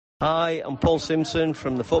Hi, I'm Paul Simpson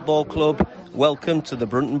from the football club. Welcome to the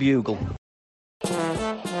Brunton Bugle. Here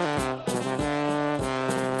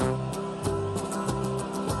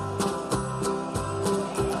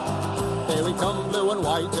we come, blue and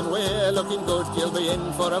white, and we're looking good. You'll be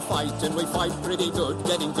in for a fight, and we fight pretty good.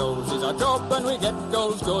 Getting goals is our job, and we get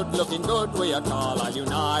goals good. Looking good, we are Carlisle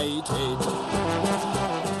United.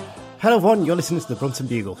 Hello everyone, you're listening to the Brunton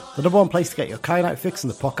Bugle, the number one place to get your Kai Night fix in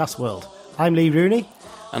the podcast world. I'm Lee Rooney.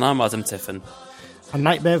 And I'm Adam Tiffin. A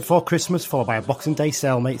nightmare before Christmas, followed by a Boxing Day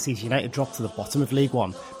stalemate, sees United drop to the bottom of League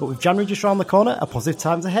One. But with January just round the corner, are positive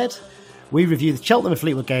times ahead. We review the Cheltenham and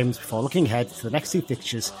Fleetwood games before looking ahead to the next two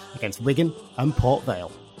fixtures against Wigan and Port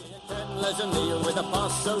Vale.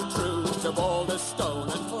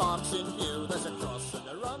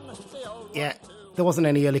 Yeah, there wasn't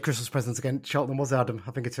any early Christmas presents against Cheltenham, was there, Adam?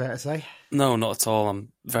 I think it's fair to say. No, not at all. I'm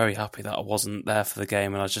very happy that I wasn't there for the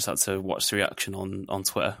game and I just had to watch the reaction on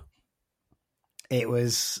Twitter. It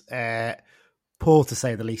was poor, to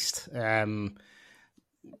say the least. I don't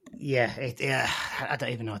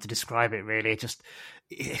even know how to describe it, really.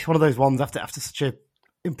 It's one of those ones after such a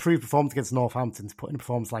improved performance against Northampton, to put in a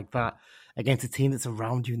performance like that against a team that's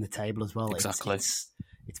around you in the table as well. Exactly. It's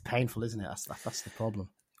painful, isn't it? That's the problem.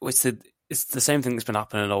 It's the same thing that's been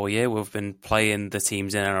happening all year. We've been playing the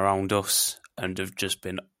teams in and around us and have just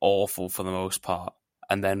been awful for the most part.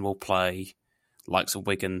 And then we'll play likes of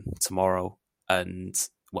Wigan tomorrow and,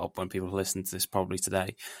 well, when people listen to this, probably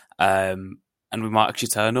today. And we might actually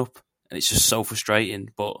turn up. And it's just so frustrating.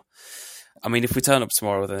 But, I mean, if we turn up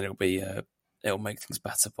tomorrow, then it'll make things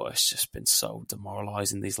better. But it's just been so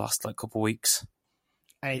demoralising these last couple of weeks.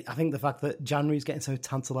 I think the fact that January's getting so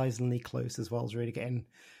tantalisingly close as well is really getting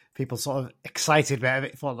people sort of excited about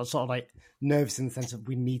it, sort of like nervous in the sense of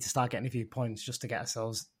we need to start getting a few points just to get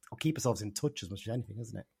ourselves or keep ourselves in touch as much as anything,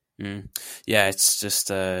 isn't it? Yeah, it's just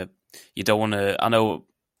you don't want to. I know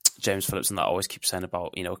James Phillips and that always keeps saying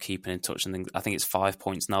about keeping in touch and things. I think it's 5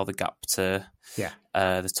 points now, the gap to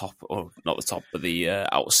the top, or not the top, but the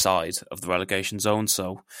outside of the relegation zone.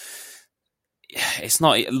 So it's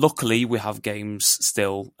not. Luckily, we have games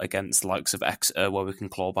still against the likes of Exeter where we can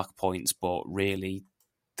claw back points, but really,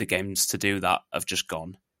 the games to do that have just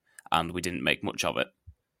gone, and we didn't make much of it.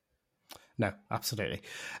 No, absolutely.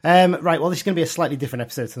 Right, well, this is going to be a slightly different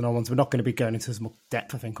episode to the normal ones. We're not going to be going into as much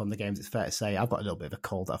depth, I think, on the games, it's fair to say. I've got a little bit of a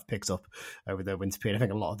cold that I've picked up over the winter period. I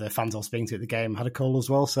think a lot of the fans I was speaking to at the game had a cold as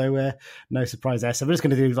well, so no surprise there. So we're just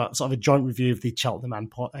going to do sort of a joint review of the Cheltenham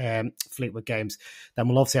and Fleetwood games. Then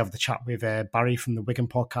we'll obviously have the chat with Barry from the Wigan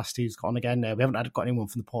podcast, who's got on again. We haven't got anyone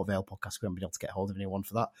from the Port Vale podcast. We haven't been able to get hold of anyone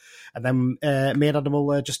for that. And then me and Adam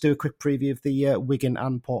will just do a quick preview of the Wigan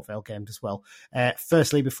and Port Vale games as well.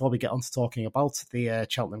 Firstly, before we get on to talking about the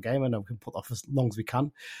Cheltenham game, I know we can put off as long as we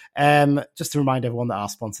can. Just to remind everyone that our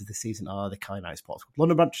sponsors this season are the Kai Night Sports Club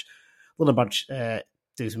London branch. London branch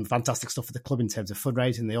do some fantastic stuff for the club in terms of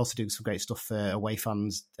fundraising. They also do some great stuff for away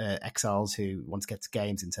fans, exiles who want to get to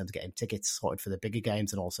games in terms of getting tickets sorted for the bigger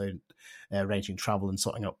games and also arranging travel and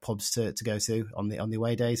sorting out pubs to go to on the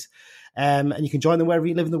away days. And you can join them wherever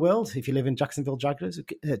you live in the world. If you live in Jacksonville,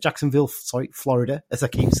 Florida, as I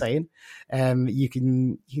keep saying, you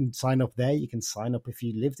can sign up there. You can sign up if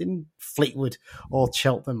you lived in Fleetwood or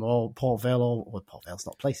Cheltenham or Port Vale or Port Vale's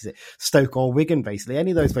not a place, is it? Stoke or Wigan, basically.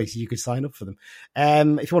 Any of those places you could sign up for them.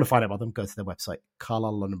 If you want to find out about them, go to their website,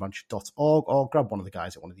 carlisle.londonbranch.org, or grab one of the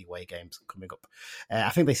guys at one of the away games coming up. I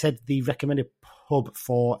think they said the recommended pub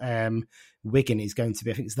for Wigan is going to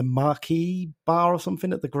be, I think it's the Marquee Bar or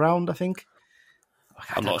something at the ground, I think.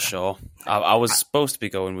 I'm not sure. I was supposed to be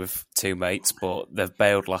going with two mates, but they've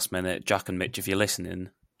bailed last minute. Jack and Mitch, if you're listening,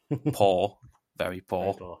 poor, very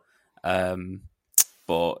poor.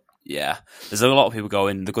 But yeah, there's a lot of people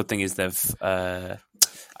going. The good thing is they've,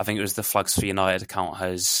 I think it was the Flags for United account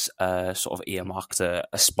has sort of earmarked a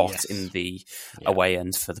spot in the away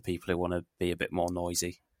end for the people who want to be a bit more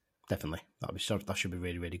noisy. Definitely. That should be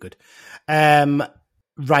really, really good. Right.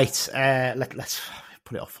 Let's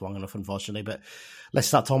put it off long enough, unfortunately, but let's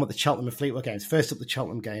start talking about the Cheltenham and Fleetwood games. First up, the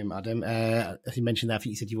Cheltenham game, Adam. As you mentioned there, I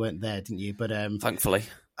think you said you weren't there, didn't you? But thankfully.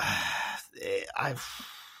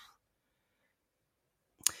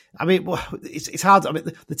 I mean, it's hard. I mean,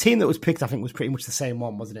 the team that was picked, I think, was pretty much the same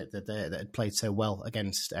one, wasn't it? That had played so well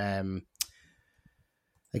against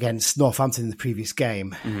Northampton in the previous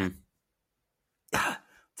game. Mm-hmm.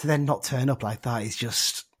 To then not turn up like that is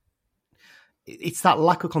just... It's that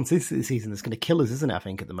lack of consistency this season that's going to kill us, isn't it, I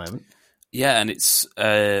think, at the moment? Yeah, and it's...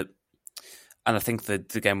 and I think the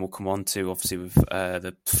game we'll come on to, obviously, with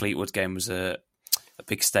the Fleetwood game was a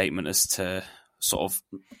big statement as to sort of,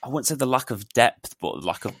 I wouldn't say the lack of depth, but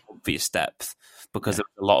lack of obvious depth, because there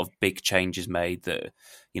was a lot of big changes made that,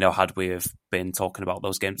 had we have been talking about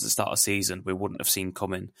those games at the start of the season, we wouldn't have seen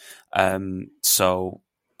coming. So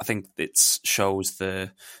I think it shows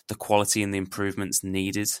the quality and the improvements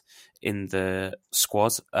needed in the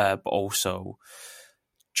squad, but also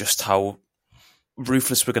just how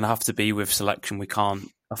ruthless we're going to have to be with selection. We can't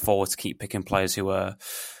afford to keep picking players who are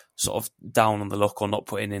sort of down on the luck or not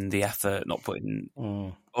putting in the effort, not putting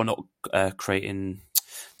or not creating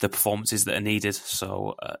the performances that are needed.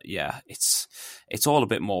 So it's all a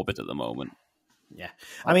bit morbid at the moment. Yeah,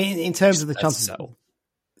 I mean, in terms of the chances,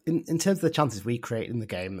 in terms of the chances we create in the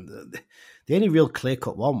game, the only real clear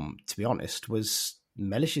cut one, to be honest, was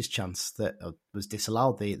Melish's chance that was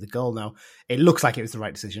disallowed, the goal. Now, it looks like it was the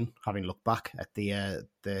right decision, having looked back at the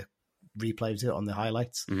replays on the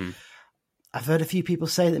highlights. Mm-hmm. I've heard a few people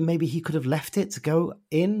say that maybe he could have left it to go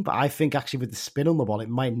in, but I think actually with the spin on the ball, it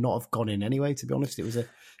might not have gone in anyway, to be honest. It was a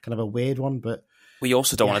kind of a weird one, but... We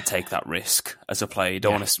also don't want to take that risk as a player. You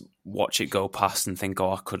don't want to watch it go past and think,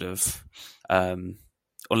 I could have...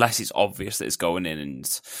 unless it's obvious that it's going in,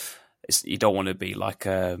 and you don't want to be like...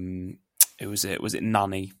 was it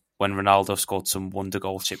Nani? When Ronaldo scored some wonder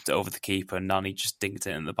goal, chipped it over the keeper, and Nani just dinked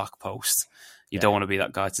it in the back post. You don't want to be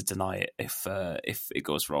that guy to deny it if it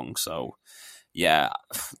goes wrong. So,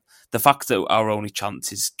 the fact that our only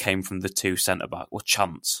chances came from the two centre-backs, or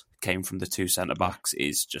chance came from the two centre-backs,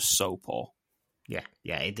 is just so poor. Yeah,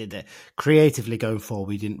 it did. Creatively going forward,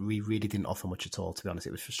 we really didn't offer much at all, to be honest.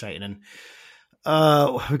 It was frustrating. And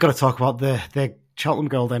we've got to talk about the Cheltenham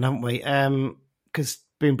goal then, haven't we? Because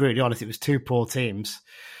being brutally honest, it was two poor teams.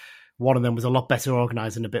 One of them was a lot better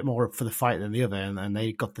organised and a bit more up for the fight than the other, and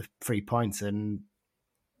they got the 3 points. And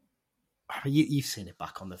you've seen it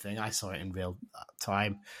back on the thing. I saw it in real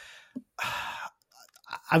time.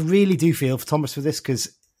 I really do feel for Thomas for this,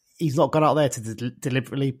 because he's not gone out there to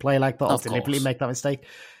deliberately play like that or deliberately make that mistake.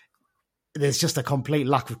 There's just a complete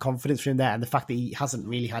lack of confidence from him there, and the fact that he hasn't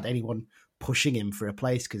really had anyone pushing him for a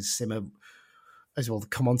place, because Simmer, as we'll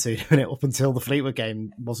come on to in a minute, up until the Fleetwood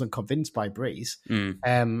game, wasn't convinced by Breeze.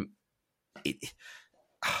 I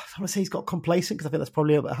don't want to say he's got complacent, because I think that's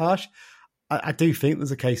probably a bit harsh. I do think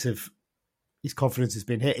there's a case of his confidence has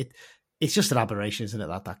been hit. It's just an aberration, isn't it,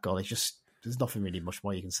 that goal? It's just, there's nothing really much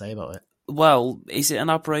more you can say about it. Well, is it an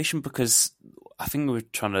aberration? Because I think I was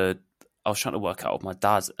trying to work out with my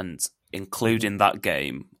dad, and including that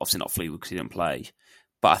game, obviously not Fleetwood because he didn't play,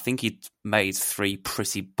 but I think he'd made 3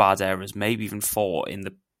 pretty bad errors, maybe even 4 in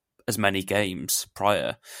as many games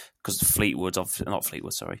prior, because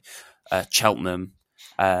Cheltenham,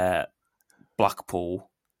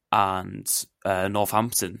 Blackpool and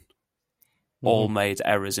Northampton all made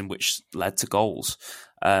errors in which led to goals.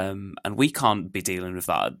 And we can't be dealing with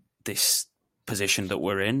that at this position that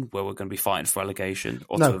we're in, where we're going to be fighting for relegation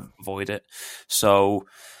or to avoid it. So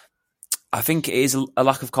I think it is a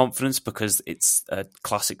lack of confidence, because it's a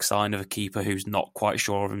classic sign of a keeper who's not quite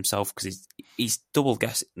sure of himself, because he's double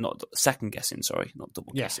guessing, not second guessing, sorry, not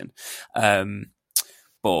double guessing.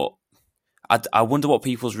 But I wonder what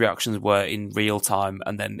people's reactions were in real time,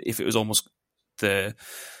 and then if it was almost the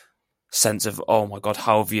sense of, oh my God,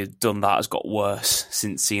 how have you done that, has got worse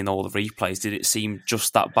since seeing all the replays. Did it seem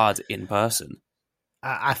just that bad in person?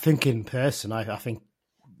 I think in person, I think,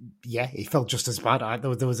 it felt just as bad.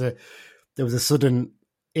 There was a sudden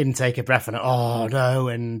intake of breath and oh no,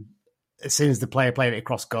 and as soon as the player played it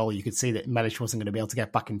across goal, you could see that Melish wasn't going to be able to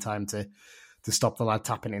get back in time to stop the lad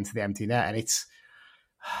tapping into the empty net. And it's,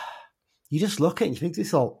 you just look at it and you think to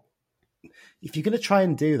yourself, if you're going to try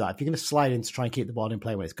and do that, if you're going to slide in to try and keep the ball in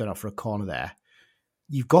play when it's going out for a corner there,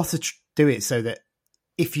 you've got to do it so that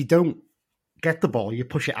if you don't get the ball, you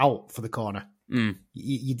push it out for the corner.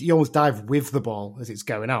 You almost dive with the ball as it's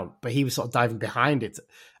going out, but he was sort of diving behind it.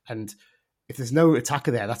 And if there's no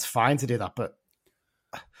attacker there, that's fine to do that. But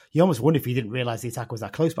you almost wonder if he didn't realise the attacker was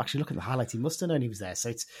that close. But actually, look at the highlights, he must have known he was there.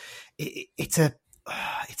 So it's a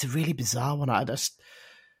really bizarre one.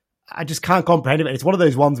 I just can't comprehend it. It's one of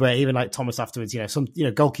those ones where even like Thomas afterwards, some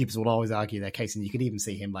goalkeepers will always argue their case, and you could even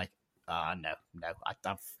see him like, no,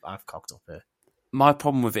 I've cocked up here. My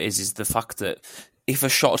problem with it is the fact that if a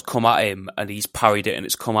shot had come at him and he's parried it and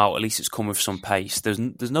it's come out, at least it's come with some pace. There's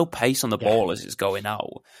no pace on the ball as it's going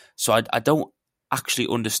out. So I don't actually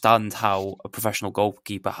understand how a professional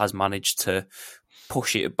goalkeeper has managed to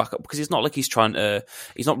push it back up, because it's not like he's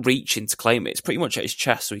not reaching to claim it. It's pretty much at his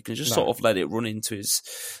chest, so he can just sort of let it run into his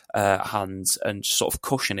hands and just sort of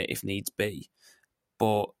cushion it if needs be.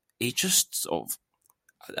 But he just sort of,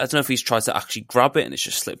 I don't know if he's tried to actually grab it and it's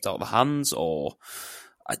just slipped out of the hands, or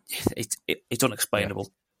it's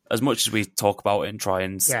unexplainable. as much as we talk about it and try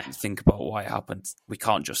and Yeah. think about why it happened, we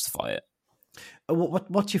can't justify it.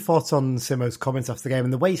 What's your thoughts on Simo's comments after the game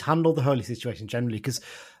and the way he's handled the Holy situation generally? Because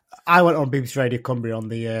I went on BBC Radio Cumbria on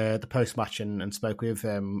the post match and spoke with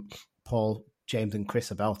Paul, James, and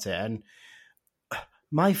Chris about it. And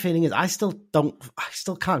my feeling is I still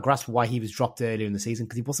can't grasp why he was dropped earlier in the season,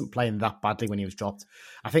 because he wasn't playing that badly when he was dropped.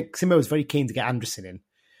 I think Simo was very keen to get Anderson in.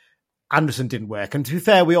 Anderson didn't work, and to be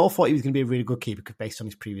fair, we all thought he was going to be a really good keeper based on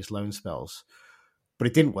his previous loan spells, but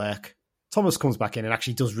it didn't work. Thomas comes back in and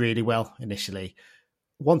actually does really well initially.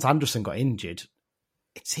 Once Anderson got injured,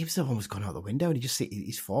 it seems everyone was gone out the window, and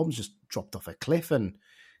his form's just dropped off a cliff, and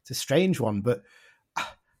it's a strange one. But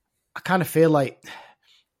I kind of feel like,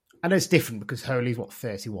 I know it's different because Holy's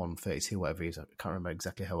 31, 32, whatever he is. I can't remember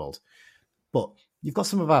exactly how old. But you've got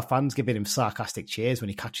some of our fans giving him sarcastic cheers when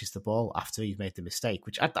he catches the ball after he's made the mistake,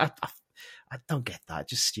 which I don't get that.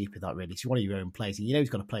 Just stupid, that really. It's one of your own players, and you know he's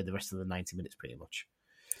got to play the rest of the 90 minutes pretty much.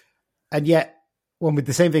 And yet, when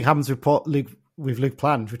the same thing happens with Luke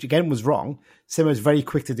Plant, which again was wrong, Simo's very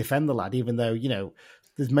quick to defend the lad, even though,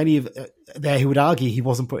 there's many of there who would argue he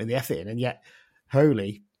wasn't putting the effort in, and yet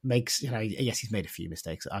Holy makes, yes, he's made a few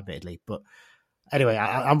mistakes, admittedly, but anyway,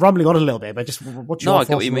 I'm rambling on a little bit, but just what's your I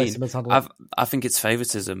get what you mean. I think it's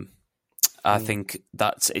favouritism. I think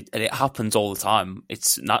that's it. It happens all the time.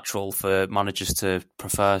 It's natural for managers to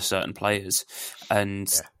prefer certain players,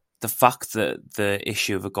 and the fact that the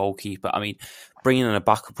issue of a goalkeeper, I mean, bringing in a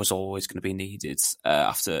backup was always going to be needed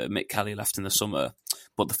after Mick Kelly left in the summer.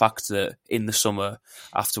 But the fact that in the summer,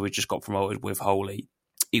 after we just got promoted with Holy,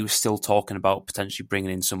 he was still talking about potentially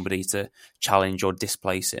bringing in somebody to challenge or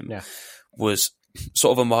displace him was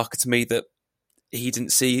sort of a marker to me that he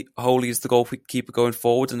didn't see Holy as the goalkeeper going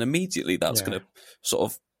forward. And immediately that's going to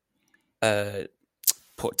sort of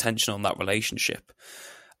put tension on that relationship.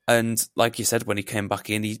 And like you said, when he came back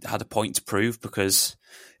in, he had a point to prove, because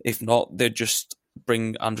if not, they'd just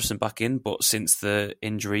bring Anderson back in. But since the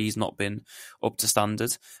injury, he's not been up to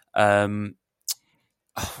standard.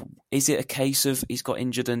 Is it a case of he's got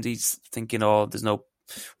injured and he's thinking, there's no...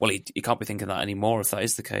 Well, he can't be thinking that anymore if that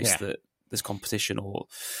is the case, that there's competition,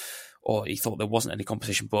 or he thought there wasn't any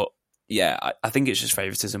competition. But yeah, I think it's just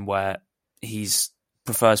favouritism where he's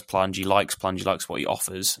prefers Plange, likes what he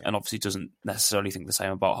offers, and obviously doesn't necessarily think the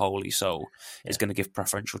same about Holy, so is going to give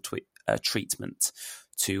preferential treatment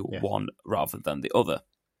to one rather than the other.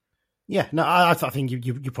 Yeah, no, I think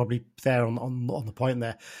you're probably there on the point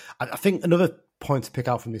there. I think another point to pick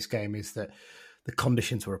out from this game is that the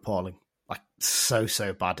conditions were appalling, like so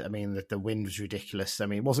bad. I mean, the wind was ridiculous. I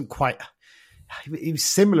mean, it wasn't quite... It was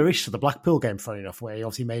similar-ish to the Blackpool game, funny enough, where he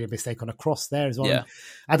obviously made a mistake on a cross there as well. Yeah.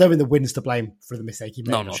 I don't think the wind's to blame for the mistake he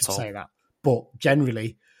made, No, I not should at all. say that. But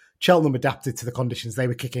generally, Cheltenham adapted to the conditions. They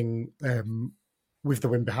were kicking with the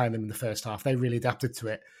wind behind them in the first half. They really adapted to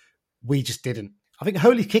it. We just didn't. I think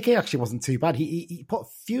Holy's kicking actually wasn't too bad. He put a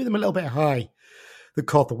few of them a little bit high that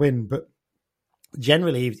caught the wind, but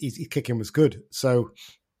generally his kicking was good. So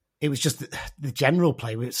it was just the general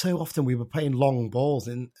play. So often we were playing long balls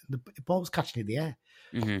and the ball was catching in the air.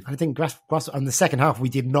 Mm-hmm. And I think grass in the second half, we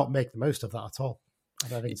did not make the most of that at all. I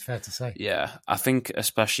don't think it's fair to say. Yeah, I think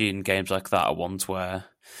especially in games like that are ones where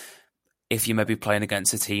if you may be playing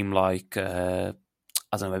against a team like,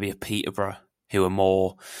 maybe a Peterborough, who are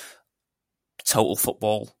more total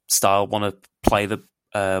football style, want to play the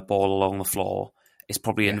ball along the floor, it's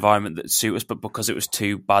probably an environment that suits us, but because it was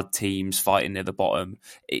two bad teams fighting near the bottom,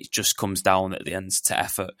 it just comes down at the end to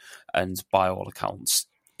effort, and by all accounts,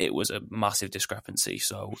 it was a massive discrepancy.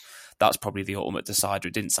 So that's probably the ultimate decider.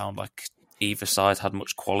 It didn't sound like either side had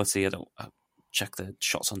much quality. I check the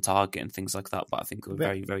shots on target and things like that, but I think there were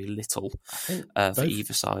very, very little for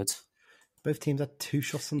either side. Both teams had 2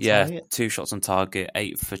 shots on target? Yeah, 2 shots on target,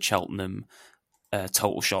 8 for Cheltenham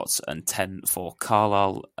total shots, and 10 for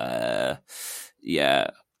Carlisle.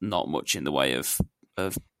 Not much in the way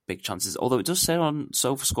of big chances. Although it does say on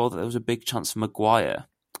SofaScore that there was a big chance for Maguire.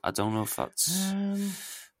 I don't know if that's...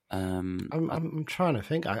 I'm trying to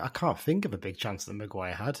think. I can't think of a big chance that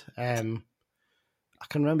Maguire had. I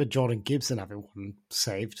can remember Jordan Gibson having one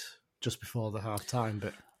saved just before the half time.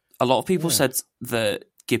 But a lot of people said that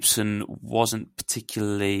Gibson wasn't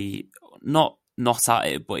particularly not at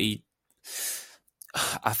it, but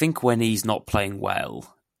I think when he's not playing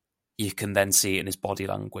well, you can then see it in his body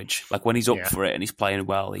language. Like when he's up for it and he's playing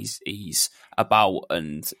well, he's about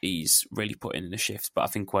and he's really putting in a shift. But I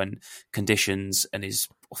think when conditions and his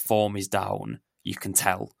form is down, you can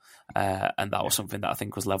tell. And that was something that I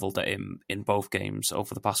think was levelled at him in both games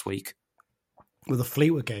over the past week. Well, the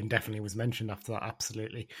Fleetwood game definitely was mentioned after that,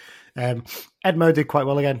 absolutely. Edmo did quite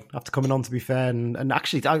well again after coming on, to be fair. And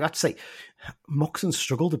actually, I have to say, Moxon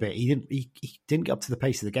struggled a bit. He didn't get up to the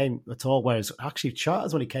pace of the game at all, whereas actually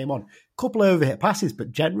Charters, when he came on, a couple of overhit passes,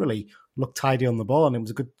 but generally looked tidy on the ball, and it was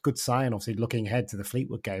a good sign, obviously, looking ahead to the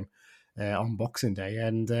Fleetwood game on Boxing Day.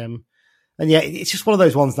 And yeah, it's just one of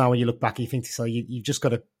those ones now when you look back and you think to yourself, you've just got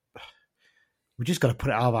to... We just got to put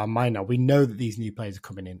it out of our mind now. We know that these new players are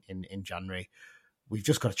coming in January. We've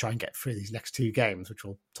just got to try and get through these next 2 games, which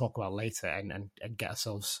we'll talk about later, and get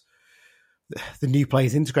ourselves the new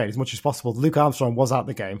players integrated as much as possible. Luke Armstrong was out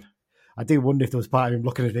the game. I do wonder if there was part of him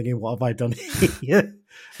looking at it thinking, what have I done here?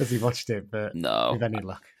 As he watched it, but no, with any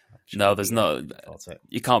luck. No, there's no...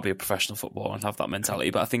 You can't be a professional footballer and have that mentality,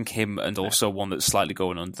 but I think him, and also one that's slightly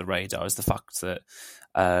going under the radar, is the fact that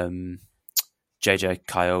JJ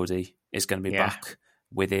Coyote is going to be back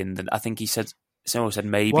within I think someone said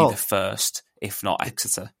maybe the first, if not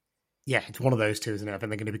Exeter. Yeah, it's one of those two, isn't it? I think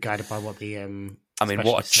they're going to be guided by what the... I mean,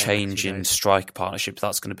 what a change in strike partnerships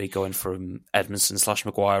that's going to be, going from Edmondson /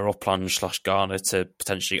 Maguire or Plange / Garner to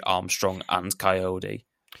potentially Armstrong and Coyote,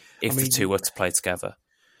 if the two were to play together.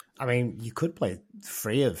 I mean, you could play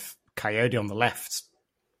 3 of Coyote on the left,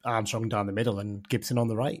 Armstrong down the middle, and Gibson on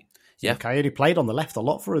the right. Yeah, Coyote played on the left a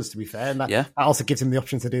lot for us, to be fair, and that also gives him the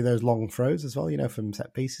option to do those long throws as well, from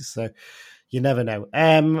set pieces. So you never know.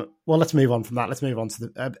 Well, let's move on from that. Let's move on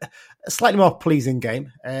to a slightly more pleasing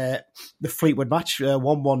game, the Fleetwood match,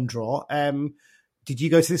 1-1 draw. Did you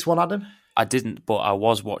go to this one, Adam? I didn't, but I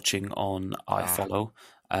was watching on iFollow.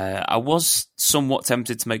 I was somewhat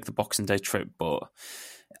tempted to make the Boxing Day trip, but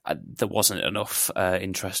there wasn't enough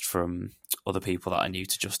interest from other people that I knew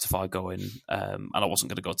to justify going, and I wasn't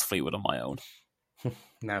going to go to Fleetwood on my own.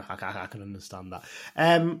 No, I can understand that.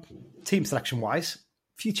 Team selection-wise,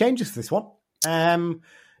 a few changes for this one.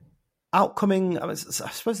 Outcoming, I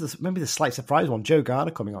suppose maybe the slight surprise one, Joe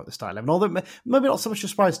Garner coming out at the start 11, although maybe not so much a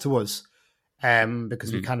surprise to us,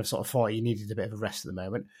 because we kind of sort of thought he needed a bit of a rest at the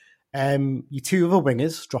moment. Your 2 other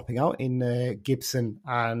wingers dropping out in Gibson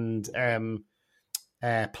and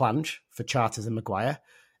Plange for Charters and Maguire.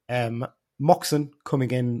 Moxon coming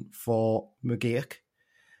in for McGeoch.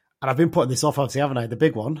 And I've been putting this off, obviously, haven't I? The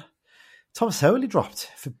big one. Thomas Hurley dropped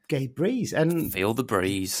for Gabe Breeze. And feel the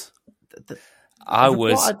breeze. I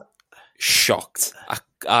was shocked.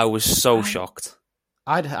 I was so shocked.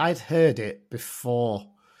 I'd heard it before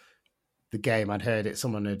the game. I'd heard it.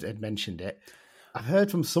 Someone had mentioned it. I've heard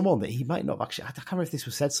from someone that he might not have actually... I can't remember if this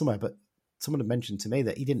was said somewhere, but someone had mentioned to me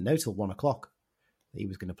that he didn't know till 1:00 that he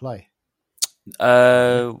was going to play.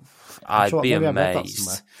 I'd be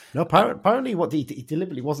amazed. No, apparently what he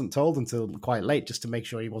deliberately wasn't told until quite late, just to make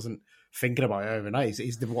sure he wasn't thinking about it overnight.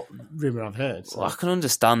 Is the rumour I've heard. So. Well, I can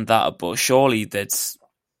understand that, but surely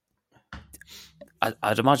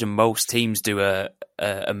I'd imagine most teams do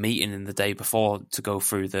a meeting in the day before to go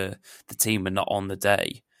through the team and not on the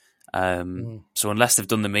day. So unless they've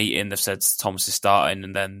done the meeting, they've said Thomas is starting,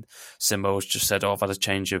 and then Simo's just said, "Oh, I've had a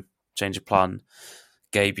change of plan.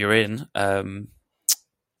 Gabe, you're in."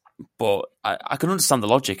 But I can understand the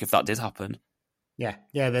logic if that did happen. Yeah.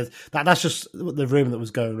 That's just the rumour that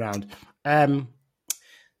was going around.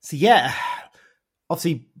 So yeah,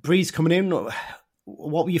 obviously Breeze coming in.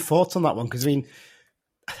 What were your thoughts on that one? Because I mean,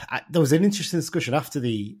 there was an interesting discussion after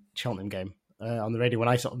the Cheltenham game on the radio when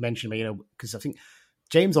I sort of mentioned, because I think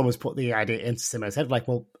James almost put the idea into Simo's head, like,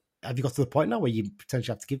 well, have you got to the point now where you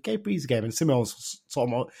potentially have to give Gabe Breeze a game? And Simo was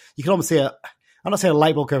sort of, you can almost see I'm not saying a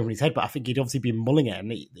light bulb going from his head, but I think he'd obviously been mulling it,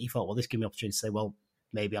 and he thought, well, this gives me an opportunity to say, well,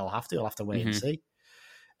 maybe I'll have to wait and see.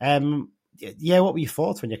 Yeah, what were your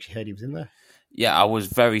thoughts when you actually heard he was in there? Yeah, I was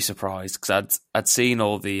very surprised because I'd seen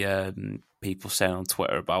all the people saying on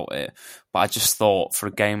Twitter about it, but I just thought for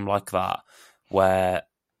a game like that where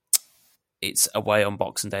it's away on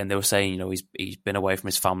Boxing Day, and they were saying, he's been away from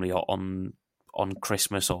his family on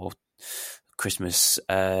Christmas or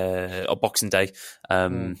Boxing Day.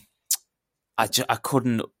 I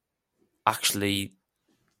couldn't actually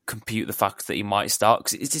compute the fact that he might start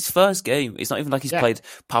because it's his first game. It's not even like he's played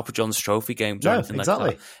Papa John's Trophy games or anything like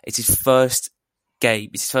that. It's his first game.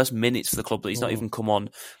 It's his first minutes for the club that he's not even come on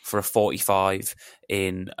for a 45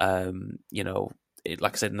 in,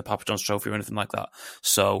 like I said, in the Papa John's Trophy or anything like that.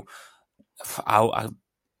 So I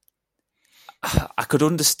could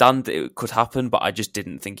understand that it could happen, but I just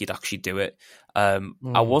didn't think he'd actually do it. I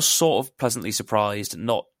was sort of pleasantly surprised,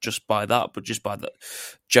 not just by that, but just by the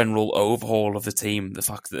general overhaul of the team. The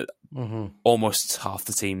fact that almost half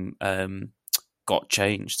the team got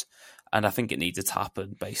changed. And I think it needed to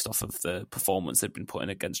happen based off of the performance they'd been putting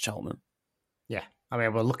against Cheltenham. Yeah, I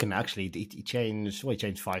mean, we're looking at actually, he changed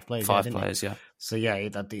 5 players. Five didn't players, he? yeah. So, yeah,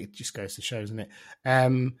 it just goes to show, doesn't it?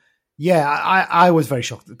 Yeah, I was very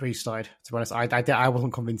shocked that Breeze started, to be honest. I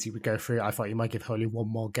wasn't convinced he would go through. I thought he might give Holy one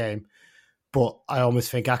more game. But I almost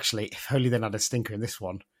think, actually, if Holy then had a stinker in this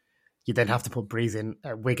one, you then have to put Breeze in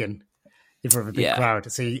at Wigan in front of a big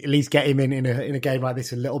crowd. So you at least get him in a game like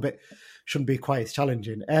this a little bit. Shouldn't be quite as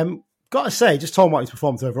challenging. Got to say, just talking about his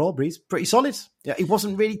performance overall, Breeze, pretty solid. Yeah, he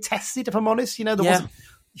wasn't really tested, if I'm honest. There wasn't a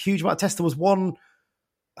huge amount of test. There was one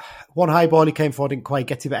high ball he came for, didn't quite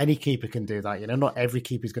get to, but any keeper can do that. Not every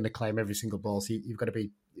keeper is going to claim every single ball, so you've got to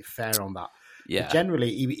be fair on that. Yeah. But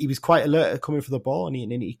generally, he was quite alert at coming for the ball, and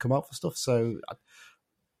he'd come out for stuff. So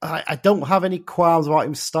I don't have any qualms about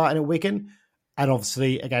him starting at Wigan, and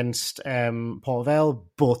obviously against Port Vale,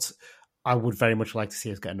 but I would very much like to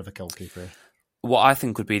see us get another goalkeeper. What I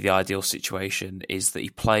think would be the ideal situation is that he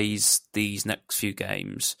plays these next few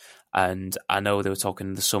games, and I know they were talking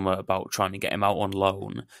in the summer about trying to get him out on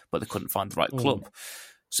loan, but they couldn't find the right club.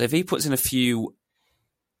 So if he puts in a few,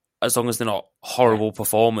 as long as they're not horrible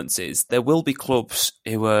performances, there will be clubs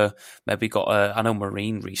who are maybe got I know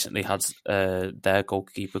Marine recently had their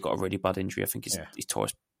goalkeeper got a really bad injury. I think he tore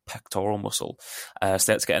his pectoral muscle. So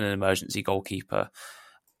they had to get an emergency goalkeeper.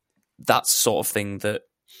 That's the sort of thing that,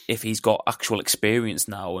 if he's got actual experience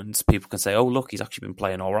now and people can say, oh, look, he's actually been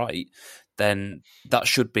playing all right, then that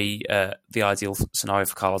should be the ideal scenario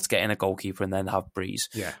for Carlisle, to get in a goalkeeper and then have Breeze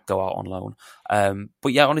go out on loan.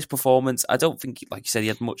 But yeah, on his performance, I don't think, like you said, he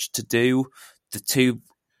had much to do. The two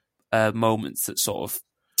moments that sort of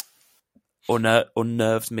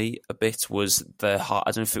unnerved me a bit was I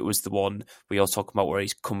don't know if it was the one where you're talking about where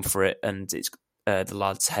he's come for it and it's the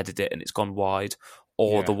lads headed it and it's gone wide,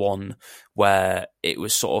 or the one where it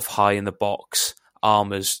was sort of high in the box,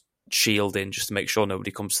 armours shielding just to make sure nobody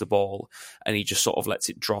comes to the ball, and he just sort of lets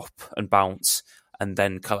it drop and bounce and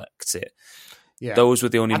then collects it. Yeah. Those were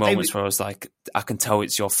the only moments where I was like, I can tell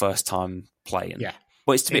it's your first time playing. Yeah.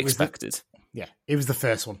 But it's to be expected. It was the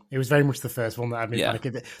first one. It was very much the first one that had me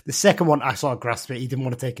panicking. The second one, I sort of grasped it. He didn't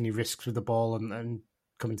want to take any risks with the ball and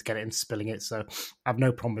coming to get it and spilling it. So I have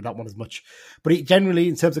no problem with that one as much. But he generally,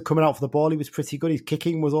 in terms of coming out for the ball, he was pretty good. His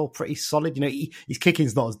kicking was all pretty solid. His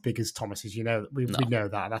kicking's not as big as Thomas's. We know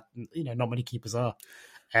that. Not many keepers are.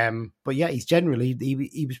 But yeah, he's generally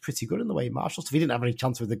he was pretty good in the way he marshalled stuff. He didn't have any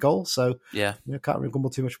chance with the goal, so can't really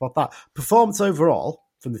grumble too much about that. Performance overall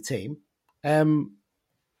from the team, I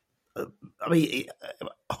mean,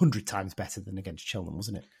 100 times better than against Cheltenham,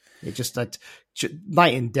 wasn't it? It just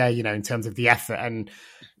night and day, in terms of the effort. And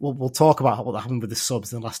we'll talk about what happened with the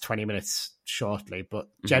subs in the last 20 minutes shortly. But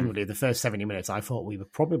generally, the first 70 minutes, I thought we were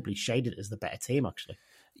probably shaded as the better team, actually.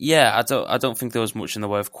 Yeah, I don't think there was much in the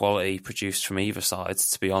way of quality produced from either side,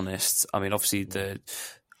 to be honest. I mean, obviously,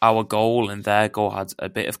 our goal and their goal had a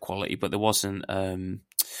bit of quality, but there wasn't.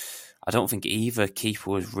 I don't think either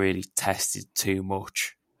keeper was really tested too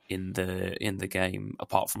much in the game,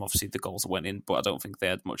 apart from obviously the goals that went in, but I don't think they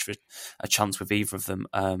had much of a chance with either of them.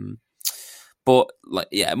 But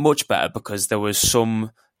much better, because there was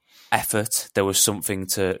some effort, there was something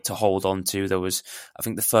to hold on to. There was, I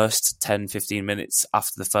think the first 10-15 minutes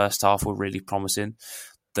after the first half were really promising.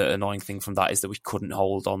 The annoying thing from that is that we couldn't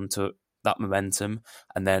hold on to that momentum,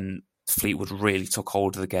 and then Fleetwood really took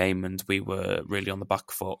hold of the game and we were really on the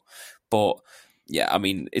back foot. But yeah, I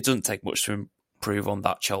mean, it doesn't take much to improve on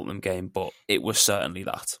that Cheltenham game, but it was certainly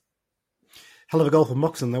that. Hell of a goal from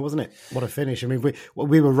Moxon there, wasn't it? What a finish. I mean,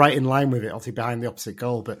 we were right in line with it, obviously behind the opposite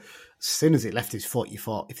goal, but as soon as it left his foot, you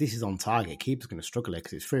thought, if this is on target, keeper's going to struggle here,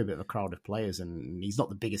 because it's through a bit of a crowd of players, and he's not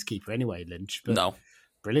the biggest keeper anyway, Lynch. But no.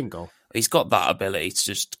 Brilliant goal. He's got that ability to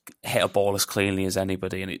just hit a ball as cleanly as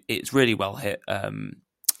anybody, and it's really well hit.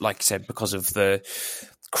 Like you said, because of the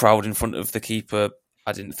crowd in front of the keeper,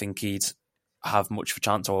 I didn't think he'd have much of a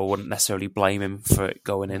chance, or I wouldn't necessarily blame him for it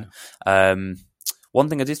going in. One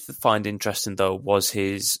thing I did find interesting, though, was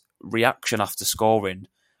his reaction after scoring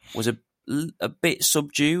was a bit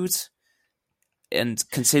subdued. And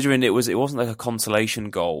considering it wasn't like a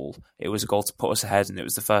consolation goal, it was a goal to put us ahead, and it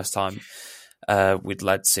was the first time we'd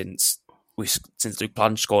led since Luke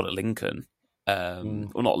Blanche scored at Lincoln.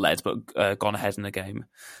 Well, not led, but gone ahead in the game.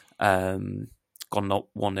 Gone not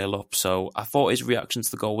 1-0 up. So I thought his reaction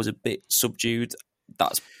to the goal was a bit subdued.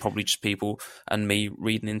 That's probably just people and me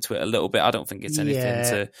reading into it a little bit. I don't think it's anything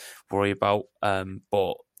to worry about.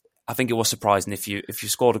 But I think it was surprising if you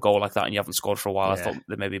scored a goal like that and you haven't scored for a while. I thought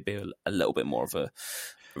there maybe be a little bit more of a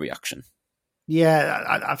reaction.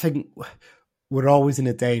 Yeah, I think we're always in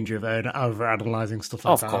a danger of over-analysing stuff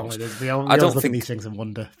like Of that. course. We always look at these things and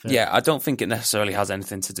wonder. Yeah, I don't think it necessarily has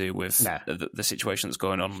anything to do with No. the situation that's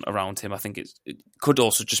going on around him. I think it could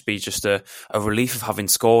also just be just a relief of having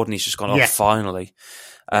scored and he's just gone, finally.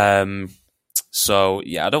 So,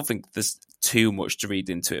 yeah, I don't think there's too much to read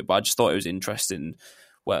into it, but I just thought it was interesting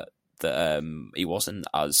that he wasn't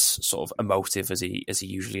as sort of emotive as he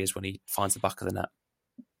usually is when he finds the back of the net.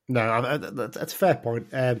 No, that's a fair point.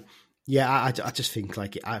 I just think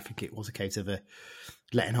I think it was a case of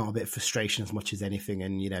letting out a bit of frustration as much as anything,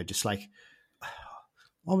 and just like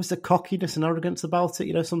almost a cockiness and arrogance about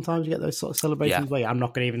it. Sometimes you get those sort of celebrations where I'm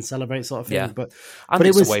not going to even celebrate sort of thing. Yeah. But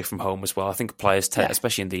it was away from home as well. I think players,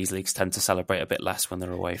 especially in these leagues, tend to celebrate a bit less when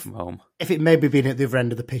they're away from home. If it maybe been at the other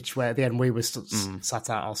end of the pitch where at the end we were sat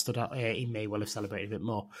out or stood out, he may well have celebrated a bit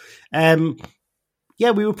more.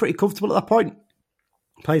 We were pretty comfortable at that point.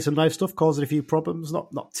 Playing some nice stuff, causing a few problems,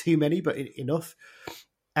 not too many, but enough.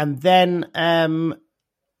 And then,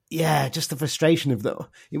 just the frustration of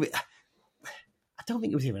I don't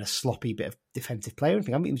think it was even a sloppy bit of defensive play or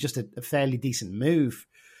anything. I mean, it was just a fairly decent move.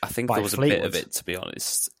 I think there was Fleetwood. A bit of it, to be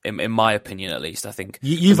honest. In my opinion, at least, I think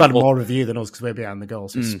you've had more review than us because we're behind the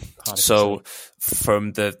goals. So,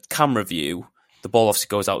 from the camera view, the ball obviously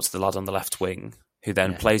goes out to the lad on the left wing, who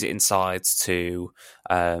then plays it inside to,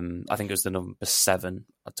 I think it was the number 7.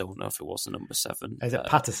 I don't know if it was the number 7. Is it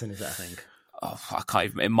Patterson, is it, I think? Oh, I can't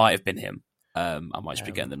even, it might have been him. I might just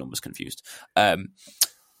be getting the numbers confused.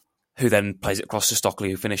 Who then plays it across to Stockley,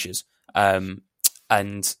 who finishes. And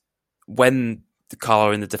when the Carl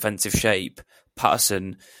are in the defensive shape,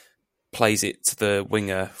 Patterson plays it to the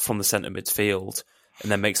winger from the centre midfield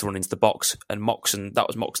and then makes a run into the box. And that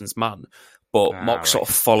was Moxon's man. But Mox sort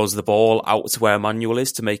of follows the ball out to where Emmanuel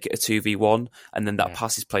is to make it a 2v1, and then that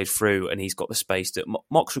pass is played through, and he's got the space.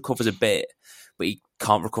 Mox recovers a bit, but he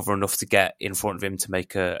can't recover enough to get in front of him to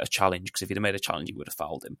make a challenge, because if he'd have made a challenge, he would have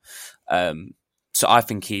fouled him. So I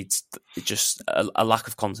think he's just a lack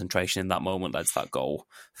of concentration in that moment led to that goal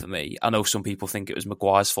for me. I know some people think it was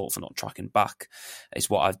Maguire's fault for not tracking back. It's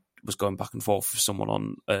what I was going back and forth with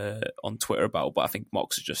someone on Twitter about, but I think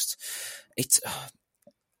Mox is just...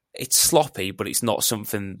 It's sloppy, but it's not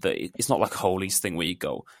something that it's not like Holy's thing where you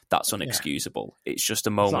go, that's unexcusable. It's just a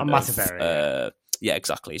moment of area.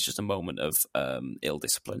 Exactly. It's just a moment of ill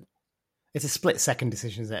discipline. It's a split-second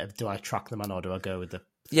decision, isn't it? Do I track the man or do I go with the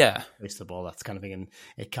place the ball? That's kind of thing, and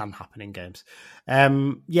it can happen in games.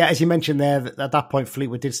 As you mentioned there, at that point,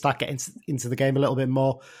 Fleetwood did start getting into the game a little bit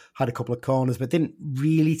more, had a couple of corners, but didn't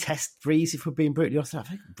really test Breeze, if we're being brutally honest. I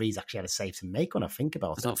think Breeze actually had a save to make when I think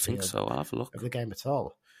about it. I don't think so. I'll have a look. Of the game at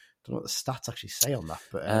all. I don't know what the stats actually say on that,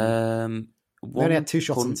 but we only had 2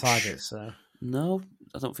 shots on target. So. No,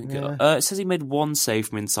 I don't think it says he made 1 save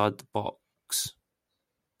from inside the box.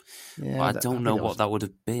 Yeah, I don't know what that would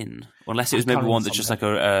have been, unless it was maybe one that's just like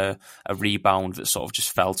a rebound that sort of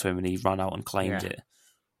just fell to him and he ran out and claimed it.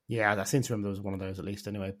 Yeah, I seem to remember there was one of those at least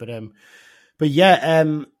anyway. But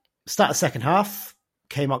start of second half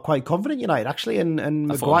came out quite confident United actually, and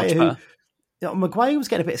Maguire Maguire was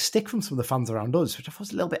getting a bit of stick from some of the fans around us, which I thought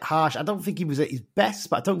was a little bit harsh. I don't think he was at his best,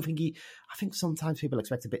 but I think sometimes people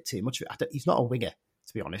expect a bit too much of it. He's not a winger,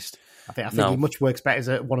 to be honest. I think he much works better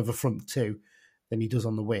as one of the front 2 than he does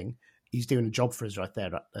on the wing. He's doing a job for us right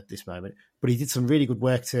there at this moment. But he did some really good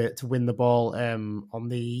work to win the ball on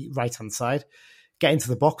the right-hand side, get into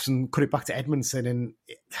the box and cut it back to Edmondson, and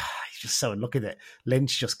he's just so unlucky that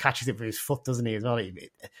Lynch just catches it with his foot, doesn't he, as well?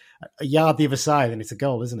 A yard the other side, and it's a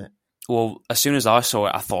goal, isn't it? Well, as soon as I saw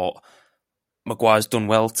it, I thought Maguire's done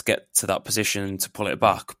well to get to that position to pull it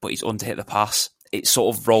back, but he's under-hit the pass. It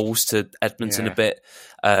sort of rolls to Edmondson a bit,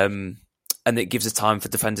 and it gives a time for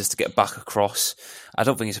defenders to get back across. I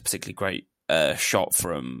don't think it's a particularly great shot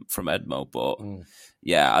from Edmo, but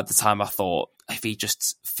at the time I thought if he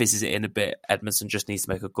just fizzes it in a bit, Edmondson just needs to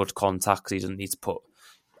make a good contact because he doesn't need to put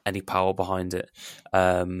any power behind it.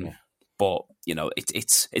 But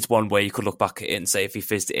it's one way you could look back at it and say if he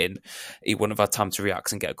fizzed it in, he wouldn't have had time to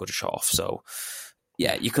react and get a good shot off. So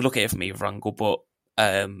you could look at it from either angle. But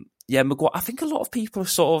Maguire, I think a lot of people are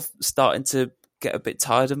sort of starting to get a bit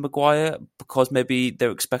tired of Maguire because maybe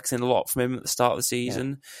they're expecting a lot from him at the start of the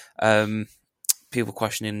season. People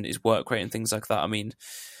questioning his work rate and things like that. I mean,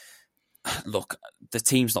 look, the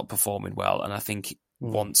team's not performing well, and I think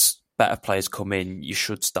once better players come in, you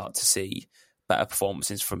should start to see better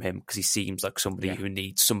performances from him because he seems like somebody who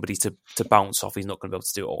needs somebody to bounce off. He's not going to be able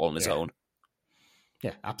to do it all on his own.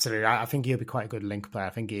 Yeah, absolutely. I think he'll be quite a good link player. I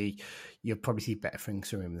think you'll probably see better things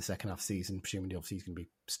from him in the second half of the season, presumably obviously he's going to be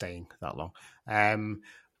staying that long.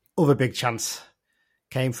 Other big chance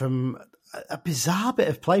came from a bizarre bit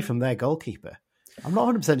of play from their goalkeeper. I'm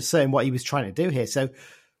not 100% certain what he was trying to do here. So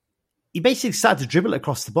he basically started to dribble it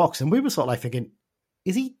across the box, and we were sort of like thinking,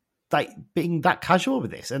 is he like being that casual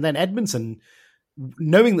with this? And then Edmondson,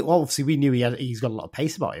 knowing that, well, obviously we knew he's got a lot of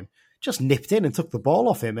pace about him, just nipped in and took the ball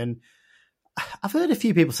off him. And I've heard a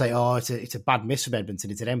few people say, oh, it's a bad miss from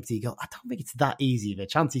Edmondson. It's an empty goal. I don't think it's that easy of a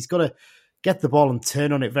chance. He's got to get the ball and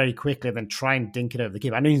turn on it very quickly and then try and dink it over the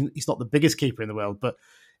keeper. I know he's not the biggest keeper in the world, but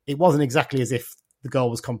it wasn't exactly as if the goal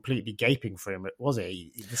was completely gaping for him, was it?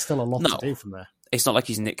 There's still a lot to do from there. It's not like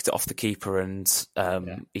he's nicked it off the keeper and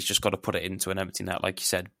he's just got to put it into an empty net, like you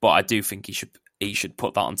said. But I do think he should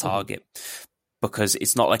put that on target because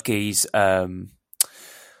it's not like he's, it's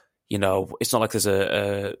not like there's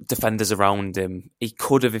a defenders around him. He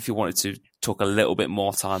could have, if he wanted to, took a little bit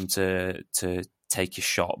more time to take his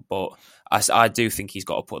shot. But I do think he's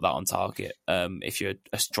got to put that on target. If you're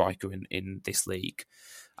a striker in this league,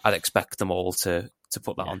 I'd expect them all to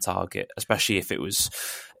put that on target, especially if it was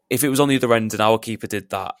on the other end and our keeper did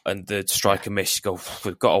that and the striker missed, you go,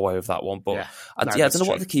 we've got away with that one. But I don't know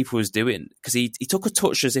what the keeper was doing because he took a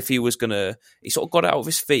touch as if he was going to, he sort of got it out of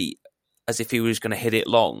his feet as if he was going to hit it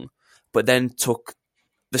long, but then took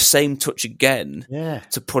the same touch again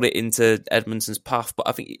to put it into Edmondson's path. But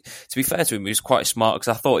I think, to be fair to him, he was quite smart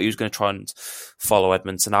because I thought he was going to try and follow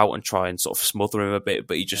Edmondson out and try and sort of smother him a bit,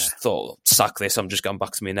 but he just thought, sack this, I'm just going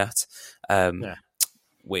back to my net,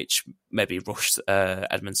 which maybe rushed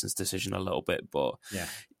Edmondson's decision a little bit. But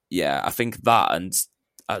I think that, and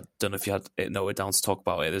I don't know if you had it noted down to talk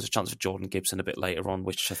about it, there's a chance for Jordan Gibson a bit later on,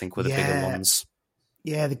 which I think were the bigger ones.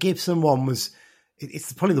 Yeah, the Gibson one was...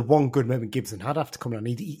 It's probably the one good moment Gibson had after coming on.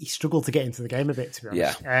 He struggled to get into the game a bit, to be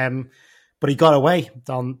honest. But he got away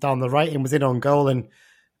down the right and was in on goal. And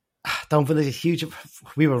I don't think there's a huge...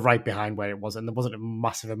 We were right behind where it was, and there wasn't a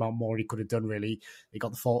massive amount more he could have done, really. He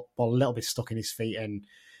got the ball a little bit stuck in his feet and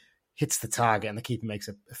hits the target, and the keeper makes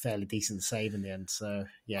a fairly decent save in the end. So,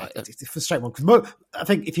 it's a frustrating one. Because I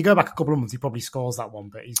think if you go back a couple of months, he probably scores that one,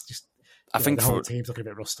 but he's just... I think the whole team's looking a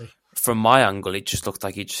bit rusty. From my angle, it just looked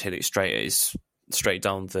like he just hit it straight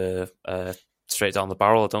down the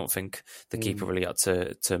barrel. I don't think the keeper really had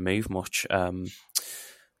to move much.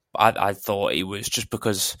 I thought he was just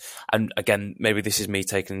because, and again, maybe this is me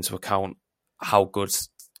taking into account how good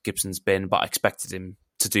Gibson's been, but I expected him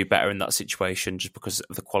to do better in that situation just because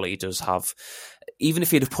of the quality he does have. Even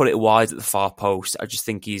if he'd have put it wide at the far post, I just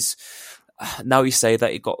think now you say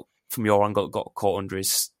that he got, from your angle, got caught under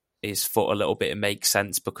his foot a little bit. It makes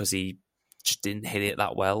sense because he just didn't hit it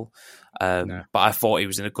that well. But I thought he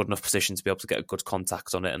was in a good enough position to be able to get a good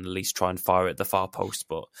contact on it and at least try and fire it at the far post.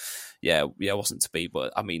 But it wasn't to be.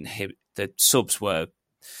 But I mean, the subs were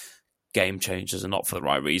game changers and not for the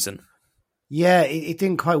right reason. Yeah, it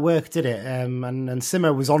didn't quite work, did it? And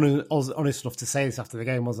Simmer was honest enough to say this after the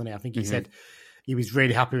game, wasn't he? I think he said he was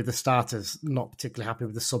really happy with the starters, not particularly happy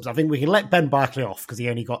with the subs. I think we can let Ben Barkley off because he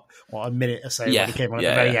only got a minute or so when he came on at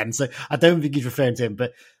the very end. So I don't think he's referring to him,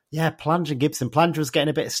 but Plange and Gibson. Plange was getting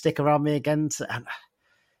a bit of stick around me again, and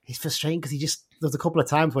he's frustrating because there's a couple of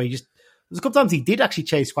times where there's a couple of times he did actually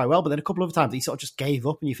chase quite well, but then a couple of times he sort of just gave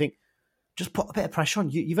up, and you think, just put a bit of pressure on.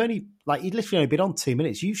 You've literally only been on 2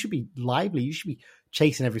 minutes. You should be lively. You should be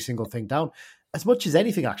chasing every single thing down. As much as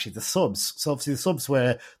anything, actually, the subs. So obviously the subs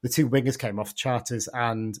were the two wingers came off, Charters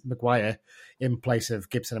and Maguire, in place of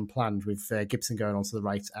Gibson and Plange, with Gibson going onto the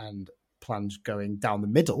right and Plange going down the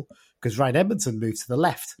middle, because Ryan Edmondson moved to the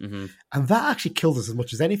left. And that actually killed us as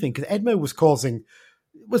much as anything, because Edmo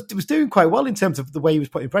was doing quite well in terms of the way he was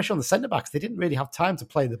putting pressure on the centre-backs. They didn't really have time to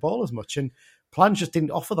play the ball as much, and Plange just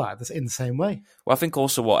didn't offer that in the same way. Well, I think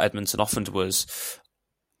also what Edmondson offered was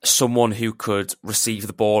someone who could receive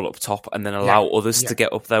the ball up top and then allow others to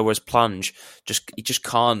get up there, whereas Plange, he just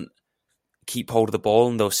can't keep hold of the ball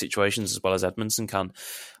in those situations as well as Edmondson can.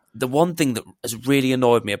 The one thing that has really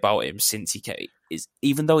annoyed me about him since he came is,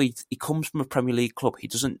 even though he comes from a Premier League club, he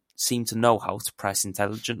doesn't seem to know how to press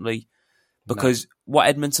intelligently. Because what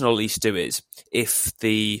Edmonton will at least do is,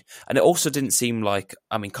 and it also didn't seem like,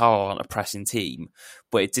 Carlisle aren't a pressing team,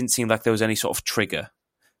 but it didn't seem like there was any sort of trigger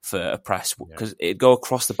for a press, because it'd go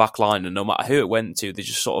across the back line, and no matter who it went to, they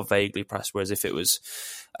just sort of vaguely press. Whereas if it was,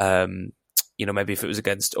 maybe if it was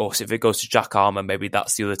against us, if it goes to Jack Armour, maybe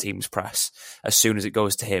that's the other team's press. As soon as it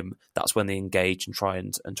goes to him, that's when they engage and try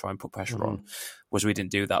and put pressure on. Whereas we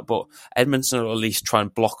didn't do that. But Edmonton will at least try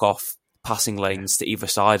and block off passing lanes to either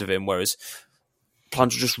side of him, whereas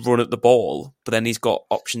Plange will just run at the ball, but then he's got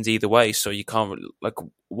options either way, so you can't really,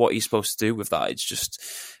 what are you supposed to do with that? It's just,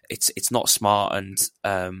 it's not smart, and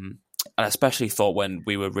I especially thought when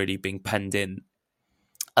we were really being penned in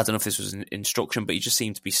I don't know if this was an instruction, but he just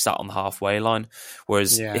seemed to be sat on the halfway line.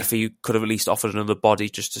 Whereas if he could have at least offered another body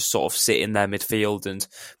just to sort of sit in their midfield and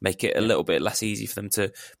make it a little bit less easy for them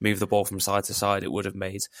to move the ball from side to side, it would have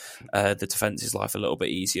made the defence's life a little bit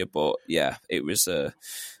easier. But yeah, it was.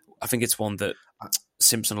 I think it's one that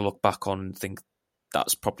Simpson will look back on and think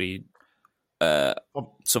that's probably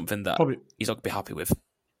something that he's not going to be happy with.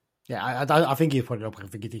 Yeah, I think he put it up. I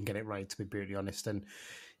think he didn't get it right, to be brutally honest. And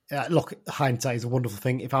look, hindsight is a wonderful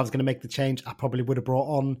thing. If I was going to make the change, I probably would have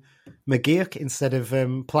brought on McGeoch instead of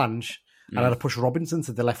Plange, and I'd have pushed Robinson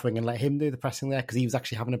to the left wing and let him do the pressing there, because he was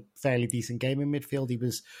actually having a fairly decent game in midfield. He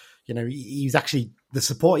was, he was actually, the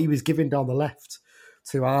support he was giving down the left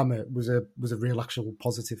to Armour was a real actual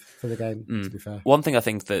positive for the game, to be fair. One thing I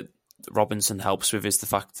think that Robinson helps with is the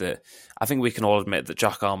fact that I think we can all admit that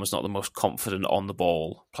Jack Armour's not the most confident on the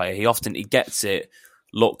ball player. He gets it,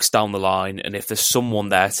 looks down the line, and if there's someone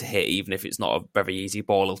there to hit, even if it's not a very easy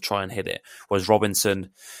ball, he'll try and hit it. Whereas Robinson,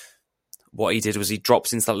 what he did was he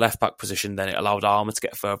drops into that left back position, then it allowed Armour to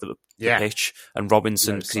get further the pitch, and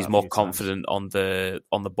Robinson, because he's more confident on the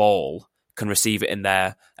ball, can receive it in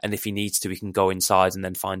there, and if he needs to, he can go inside and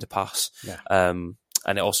then find a pass.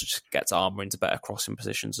 And it also just gets Armour into better crossing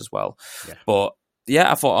positions as well. Yeah. But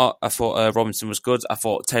yeah, I thought Robinson was good. I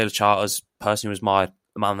thought Taylor Charters personally was my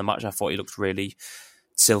man of the match. I thought he looked really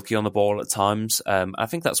silky on the ball at times. I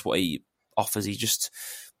think that's what he offers.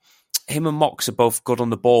 Him and Mox are both good on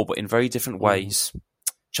the ball, but in very different ways.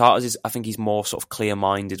 Charters I think he's more sort of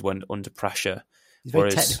clear-minded when under pressure. He's very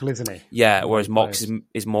technical, isn't he? Yeah, whereas Mox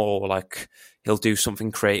is more like he'll do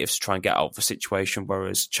something creative to try and get out of a situation,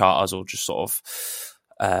 whereas Charters will just sort of...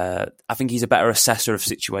 I think he's a better assessor of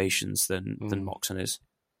situations than Moxon is.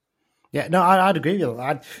 Yeah, no, I'd agree with you.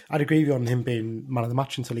 I'd agree with you on him being man of the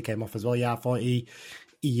match until he came off as well. Yeah, I thought he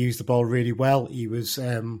used the ball really well. He was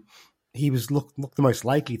looked the most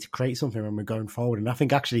likely to create something when we're going forward, and I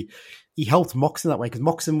think actually he helped Moxon that way, because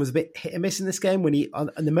Moxon was a bit hit and miss in this game. In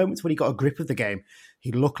the moments when he got a grip of the game,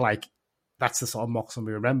 he looked like that's the sort of Moxon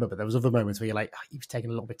we remember. But there was other moments where you're like, he was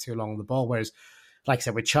taking a little bit too long on the ball. Whereas, like I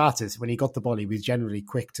said, with Charters, when he got the ball, he was generally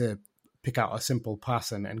quick to pick out a simple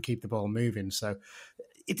pass and keep the ball moving. So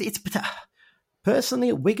it's personally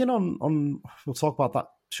at Wigan on we'll talk about that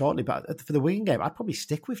shortly, but for the Wigan game, I'd probably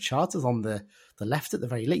stick with Charters on the left at the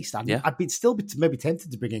very least. I'd be maybe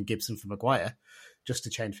tempted to bring in Gibson for Maguire just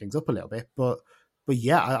to change things up a little bit. But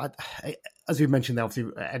yeah, I, as we mentioned,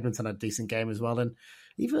 obviously Edmonton had a decent game as well, and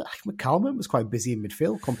even McCalmont was quite busy in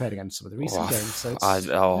midfield compared against some of the recent games. So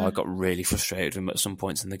I got really frustrated with him at some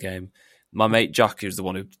points in the game. My mate Jack, who's the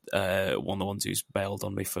one who's bailed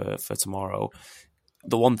on me for tomorrow,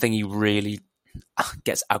 the one thing he really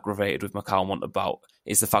gets aggravated with McCalmont about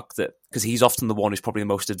is the fact that, because he's often the one who's probably the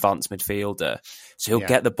most advanced midfielder, so he'll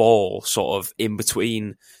get the ball sort of in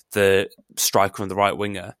between the striker and the right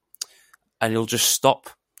winger, and he'll just stop,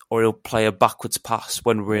 or he'll play a backwards pass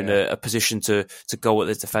when we're in a position to go at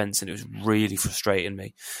the defence, and it was really frustrating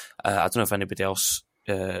me. I don't know if anybody else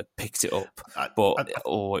picked it up, but it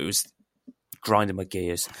was grinding my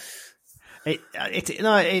gears. It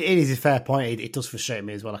is a fair point. It does frustrate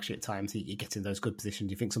me as well, actually, at times. He gets in those good positions.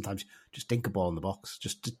 You think sometimes just dink a ball in the box.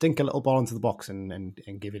 Just dink a little ball into the box and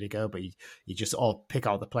give it a go. But you just pick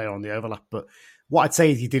out the player on the overlap. But what I'd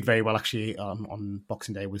say is he did very well, actually, on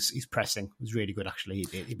Boxing Day. Was his pressing was really good, actually.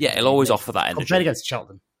 He'll always offer that energy. Compared against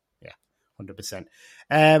Cheltenham. Yeah, 100%.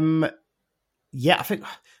 I think...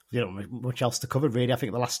 not much else to cover, really. I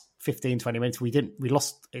think the last 15, 20 minutes, we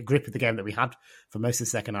lost a grip of the game that we had for most of the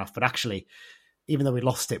second half. But actually, even though we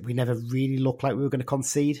lost it, we never really looked like we were going to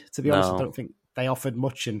concede, to be honest. I don't think they offered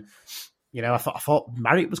much. And, I thought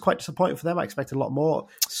Marriott was quite disappointing for them. I expected a lot more.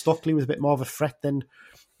 Stockley was a bit more of a threat than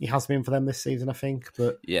he has been for them this season, I think.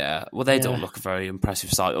 But yeah, well, they don't look a very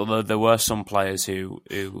impressive side, although there were some players who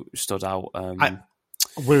stood out.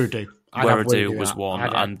 Wirudu was one,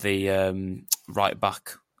 and the right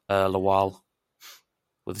back, Lawal,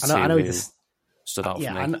 with the team stood out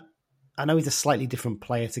for me. I know he's a slightly different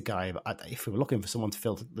player to Guy, but if we were looking for someone to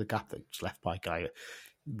fill the gap that's left by Guy,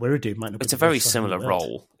 Wirudu might not be. It's a very similar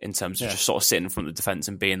role in terms of just sort of sitting in front of the defence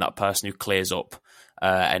and being that person who clears up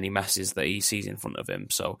any messes that he sees in front of him.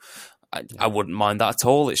 So I wouldn't mind that at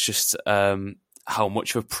all. It's just how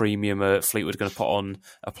much of a premium Fleetwood are going to put on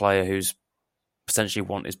a player who's potentially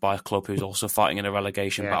wanted by a club who's also fighting in a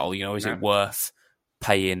relegation battle. Is it worth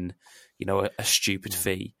paying, a stupid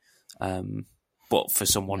fee? But for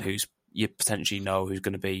someone who's you potentially know who's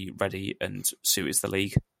going to be ready and suited the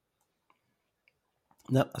league.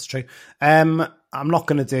 No, that's true. I'm not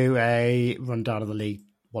going to do a rundown of the league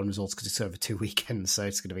one results because it's over 2 weekends, so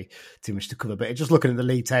it's going to be too much to cover. But just looking at the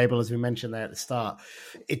league table, as we mentioned there at the start,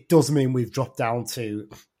 it does mean we've dropped down to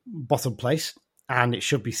bottom place. And it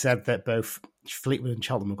should be said that both Fleetwood and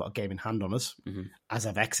Cheltenham have got a game in hand on us, as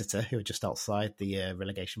have Exeter, who are just outside the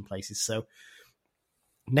relegation places. So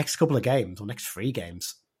next couple of games, or next 3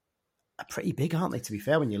 games, are pretty big, aren't they, to be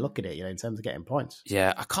fair, when you look at it, in terms of getting points.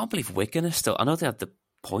 Yeah, I can't believe Wigan are still... I know they had the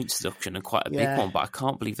points deduction and quite a big one, but I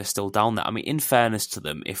can't believe they're still down there. I mean, in fairness to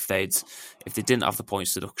them, if they didn't have the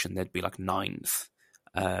points deduction, they'd be like 9th.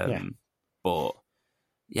 But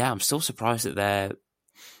yeah, I'm still surprised that they're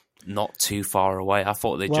not too far away. I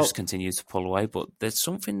thought they'd just continue to pull away, but there's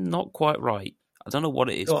something not quite right. I don't know what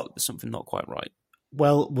it is, but there's something not quite right.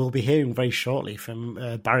 Well, we'll be hearing very shortly from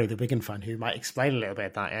Barry, the Wigan fan, who might explain a little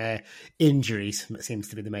bit that injuries seems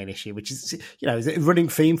to be the main issue, which is, is a running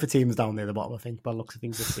theme for teams down near the bottom, I think, by the looks of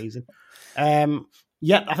things this season. I think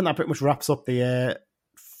that pretty much wraps up the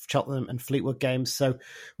Cheltenham and Fleetwood games. So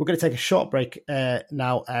we're going to take a short break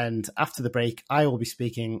now, and after the break, I will be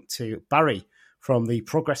speaking to Barry from the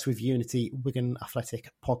Progress with Unity Wigan Athletic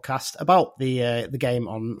podcast about the game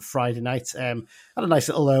on Friday night. Had a nice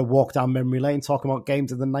little walk down memory lane, talking about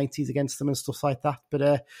games in the 90s against them and stuff like that,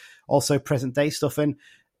 but also present day stuff. And,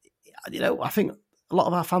 I think a lot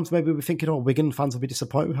of our fans maybe will be thinking, Wigan fans will be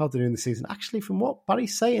disappointed with how they're doing this season. Actually, from what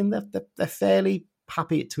Barry's saying, they're fairly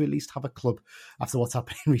happy to at least have a club after what's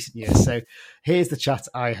happened in recent years. So here's the chat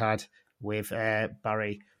I had with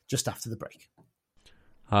Barry just after the break.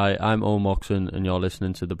 Hi, I'm Owen Moxon, and you're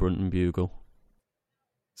listening to the Brunton Bugle.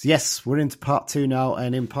 So yes, we're into part 2 now,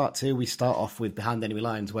 and in part 2 we start off with Behind Enemy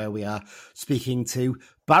Lines, where we are speaking to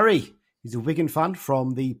Barry. He's a Wigan fan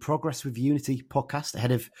from the Progress with Unity podcast,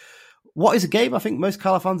 ahead of what is a game I think most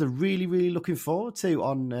Carlisle fans are really, really looking forward to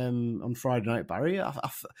on Friday night, Barry.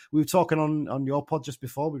 We were talking on your pod just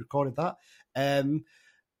before we recorded that.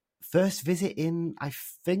 First visit in, I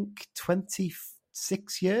think,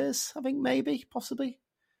 26 years, I think, maybe, possibly,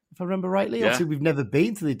 if I remember rightly. Yeah. Obviously, we've never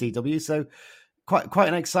been to the DW, so quite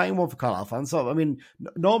an exciting one for Carlisle fans. So, I mean,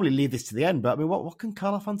 normally leave this to the end, but I mean, what can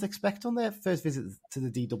Carlisle fans expect on their first visit to the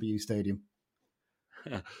DW Stadium?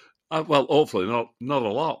 Yeah. Well, hopefully not a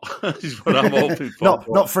lot. Is what I'm hoping for.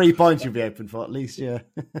 not 3 points you'll be hoping for, at least, yeah.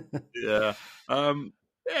 Yeah.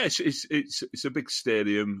 It's a big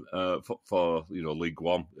stadium for League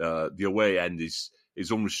One. The away end is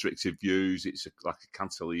unrestricted views. It's like a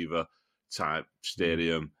cantilever type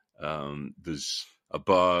stadium. There's a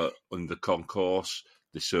bar on the concourse.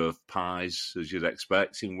 They serve pies, as you'd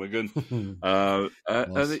expect in Wigan. And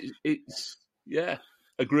it's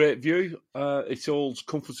a great view. It holds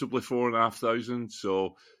comfortably 4,500.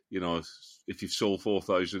 So, if you've sold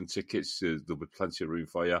 4,000 tickets, there'll be plenty of room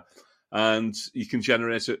for you. And you can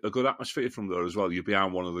generate a good atmosphere from there as well. You're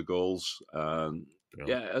behind one of the goals. And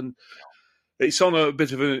it's on a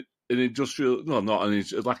bit of an industrial,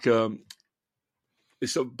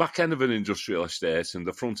 it's a back end of an industrial estate, and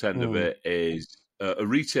the front end of it is a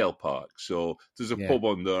retail park. So there's a pub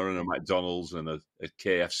on there and a McDonald's and a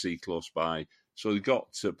KFC close by. So you've got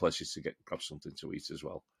places to grab something to eat as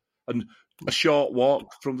well. And a short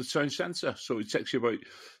walk from the town centre. So it takes you about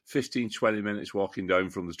 15, 20 minutes walking down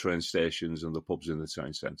from the train stations and the pubs in the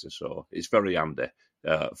town centre. So it's very handy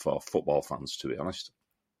for football fans, to be honest.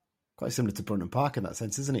 Quite similar to Brunton Park in that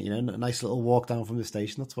sense, isn't it? A nice little walk down from the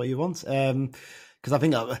station. That's what you want. Because I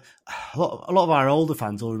think a lot of our older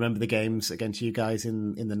fans will remember the games against you guys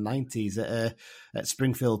in the 90s at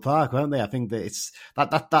Springfield Park, weren't they? I think that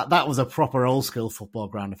that was a proper old school football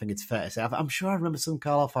ground. I think it's fair to say. I'm sure I remember some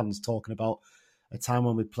Carlisle fans talking about a time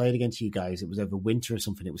when we played against you guys. It was over winter or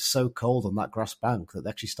something. It was so cold on that grass bank that they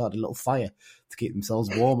actually started a little fire to keep themselves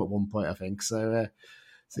warm at one point, I think. So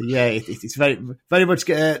yeah, it's very, very much.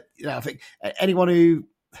 I think anyone who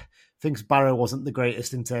thinks Barrow wasn't the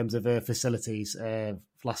greatest in terms of facilities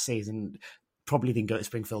last season probably didn't go to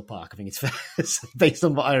Springfield Park. I think it's fair, based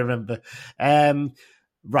on what I remember.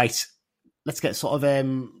 Right, let's get sort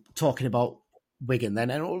of talking about Wigan then.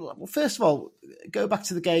 And well, first of all, go back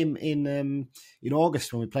to the game in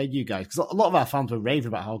August when we played you guys, because a lot of our fans were raving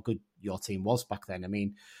about how good your team was back then. I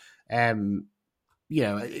mean,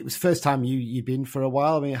 it was the first time you'd been for a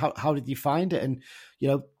while. I mean, how did you find it? And,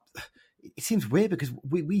 it seems weird because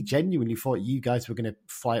we genuinely thought you guys were going to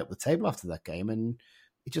fly up the table after that game, and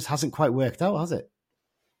it just hasn't quite worked out, has it?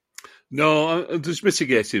 No, there's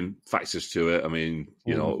mitigating factors to it. I mean,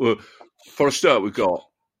 for a start, we've got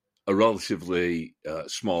a relatively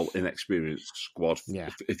small, inexperienced squad,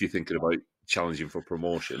 if you're thinking about challenging for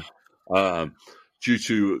promotion. Due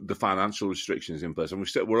to the financial restrictions in place, and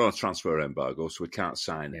we're on a transfer embargo, so we can't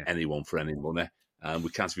sign anyone for any money. and we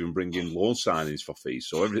can't even bring in loan signings for fees.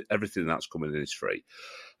 So everything that's coming in is free.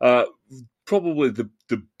 Probably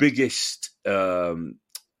the biggest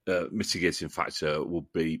mitigating factor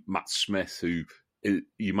would be Matt Smith, who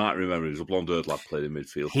you might remember he was a blonde-haired lad playing in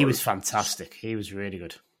midfield. He was fantastic. He was really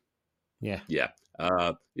good. Yeah.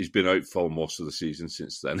 He's been out for most of the season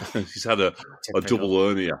since then. He's had a double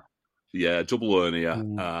hernia. Yeah, double hernia.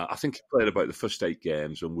 I think he played about the first 8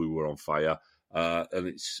 games when we were on fire. And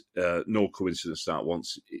it's no coincidence that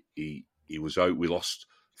once he was out, we lost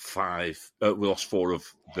 4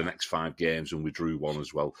 of the next 5 games, and we drew 1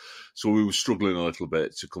 as well. So we were struggling a little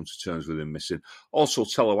bit to come to terms with him missing. Also,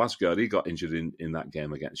 Tello Asgard, he got injured in that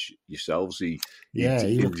game against yourselves. He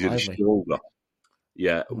injured his shoulder.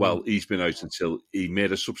 Yeah, well, he's been out until he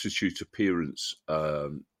made a substitute appearance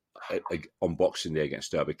on Boxing Day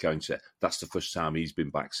against Derby County. That's the first time he's been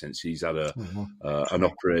back since. He's had an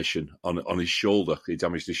operation on his shoulder. He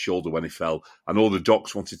damaged his shoulder when he fell. I know the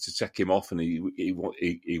docs wanted to take him off, and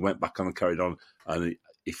he went back on and carried on, and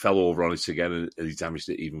he fell over on it again, and he damaged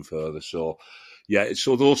it even further. So, yeah,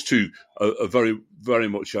 so those two are very, very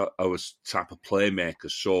much our type of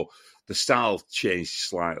playmakers. So the style changed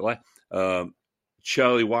slightly.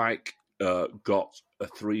 Charlie Wyke got a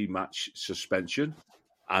 3-match suspension,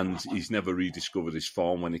 and he's never rediscovered his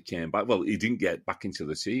form when he came back. Well, he didn't get back into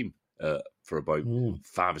the team for about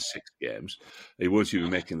 5 or 6 games. He wasn't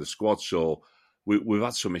even making the squad, so we've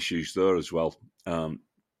had some issues there as well.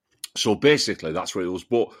 So basically, that's what it was.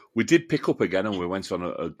 But we did pick up again, and we went on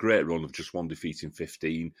a great run of just 1 defeat in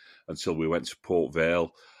 15 until we went to Port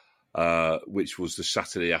Vale, which was the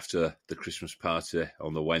Saturday after the Christmas party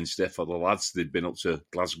on the Wednesday for the lads. They'd been up to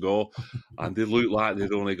Glasgow, and they looked like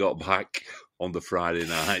they'd only got back on the Friday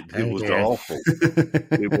night. It was awful.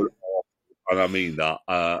 It was awful, and I mean that.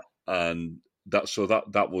 And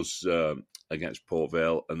that was against Port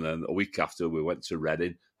Vale, and then a week after we went to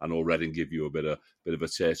Reading. I know Reading give you a bit of a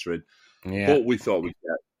tatering, but we thought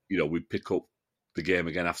we'd pick up the game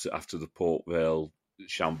again after the Port Vale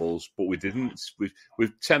shambles, but we didn't.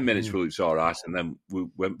 With 10 minutes, we looked all right, and then we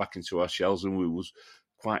went back into our shells, and we was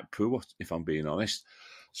quite poor, if I'm being honest.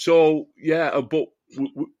 So yeah, but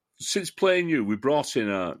since playing you, we brought in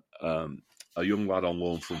a young lad on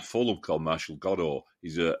loan from Fulham called Marshall Godot.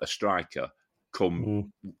 He's a striker,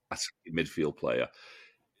 midfield player.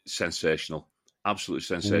 Sensational, absolutely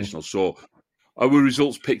sensational. So our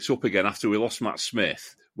results picked up again after we lost Matt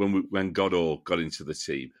Smith when Godot got into the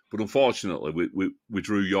team. But unfortunately, we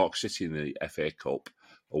drew York City in the FA Cup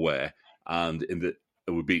away, and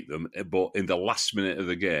we beat them. But in the last minute of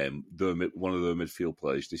the game, one of the midfield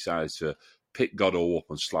players decided to pick Godot up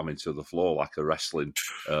and slam him to the floor like a wrestling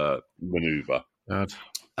manoeuvre.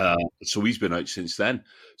 So he's been out since then.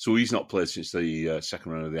 So he's not played since the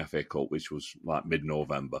second round of the FA Cup, which was like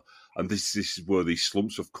mid-November. And this is where these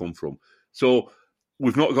slumps have come from. So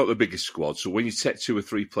we've not got the biggest squad. So when you take 2 or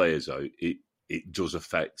 3 players out, it does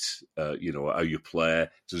affect how you play. It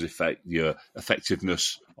does affect your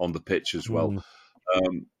effectiveness on the pitch as well.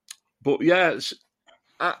 But yeah,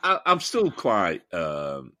 I'm still quite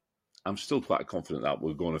confident that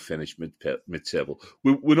we're going to finish mid-table.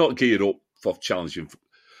 We're not geared up for challenging.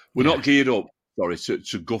 We're not geared up,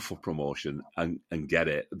 to go for promotion and get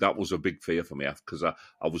it. That was a big fear for me because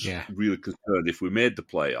I was really concerned if we made the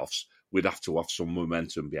playoffs, we'd have to have some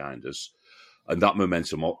momentum behind us. And that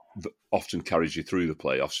momentum often carries you through the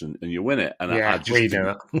playoffs and you win it. And I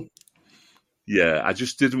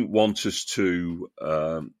just didn't want us to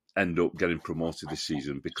end up getting promoted this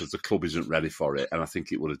season because the club isn't ready for it. And I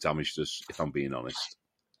think it would have damaged us, if I'm being honest.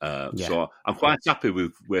 So I'm quite happy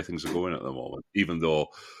with where things are going at the moment, even though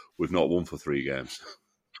we've not won for 3 games.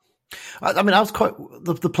 I mean, I was quite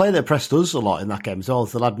the player that impressed us a lot in that game as well.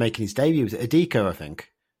 The lad making his debut was Adiko, I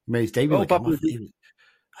think. He made his debut.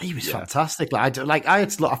 He was fantastic. I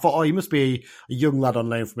thought, he must be a young lad on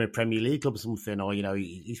loan from a Premier League club or something, or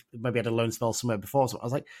he maybe had a loan spell somewhere before. So I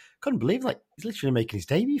was like, couldn't believe he's literally making his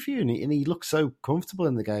debut for you, and he looked so comfortable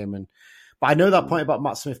in the game. But I know that point about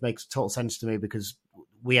Matt Smith makes total sense to me because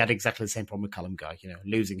we had exactly the same problem with Callum Guy.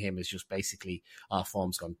 Losing him is just basically our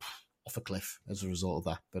form's gone off a cliff as a result of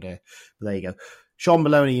that. But there you go. Sean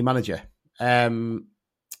Maloney, your manager.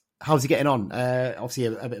 How's he getting on? Obviously,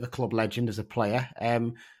 a bit of a club legend as a player.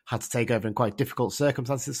 Had to take over in quite difficult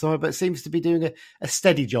circumstances this summer, but seems to be doing a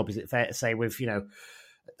steady job, is it fair to say, with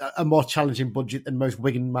a more challenging budget than most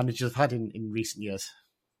Wigan managers have had in recent years?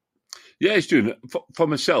 Yeah, he's doing, for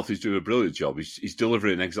myself, he's doing a brilliant job. He's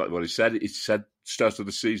delivering exactly what he said. He said, start of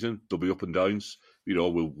the season, there'll be up and downs.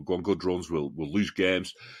 We'll go on good runs, we'll lose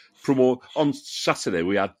games. On Saturday,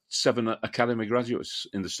 we had 7 academy graduates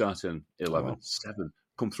in the starting 11. 7.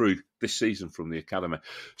 come through this season from the academy.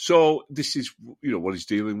 So this is, what he's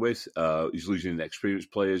dealing with. He's losing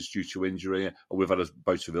experienced players due to injury, and we've had a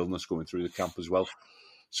bout of illness going through the camp as well.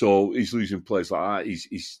 So he's losing players like that.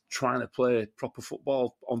 He's trying to play proper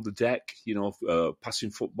football on the deck,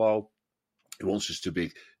 passing football. He wants us to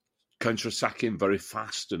be counter-attacking very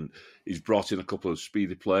fast, and he's brought in a couple of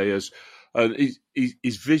speedy players. And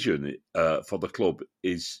his vision for the club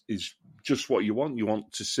is just what you want. You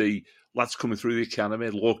want to see lads coming through the academy,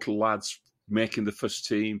 local lads making the first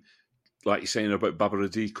team. Like you're saying about Baba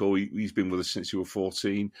Radiko, he's been with us since he was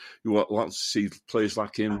 14. You want to see players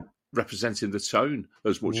like him representing the town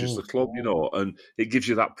as much as the club, and it gives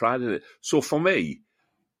you that pride in it. So for me,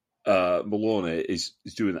 Maloney is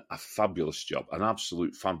doing a fabulous job, an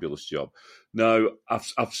absolute fabulous job. Now,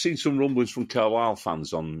 I've seen some rumblings from Carlisle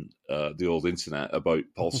fans on the old internet about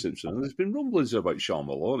Paul Simpson, and there's been rumblings about Sean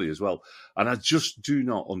Maloney as well. And I just do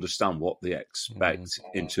not understand what they expect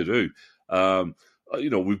him to do.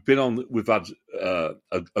 We've had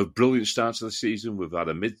a brilliant start to the season. We've had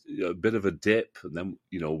a bit of a dip, and then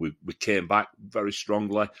we came back very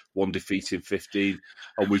strongly, 1 defeat in 15,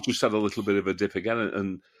 and we've just had a little bit of a dip again.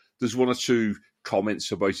 And there's 1 or 2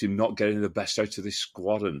 comments about him not getting the best out of this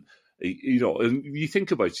squad, and and you think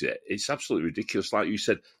about it, it's absolutely ridiculous. Like you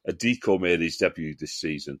said, Adiko made his debut this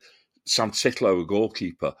season. Sam Titlow, a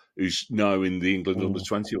goalkeeper, who's now in the England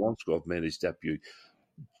under-21 squad, made his debut.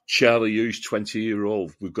 Charlie Hughes,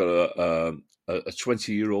 20-year-old. We've got a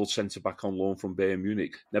 20-year-old centre-back on loan from Bayern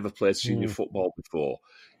Munich. Never played senior football before.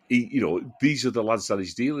 These are the lads that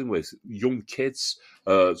he's dealing with. Young kids.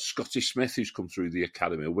 Scotty Smith, who's come through the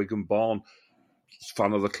academy. Wigan-born,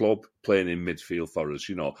 fan of the club, playing in midfield for us.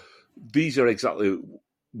 These are exactly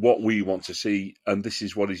what we want to see, and this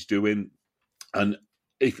is what he's doing. And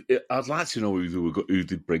I'd like to know who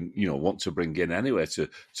they bring, want to bring in anyway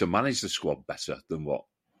to manage the squad better than what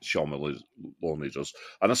Sean Maloney does.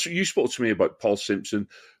 And you spoke to me about Paul Simpson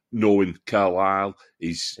knowing Carlisle.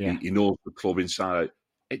 He knows the club inside out.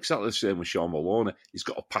 Exactly the same with Sean Maloney. He's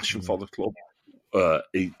got a passion for the club.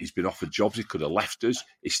 He's been offered jobs. He could have left us.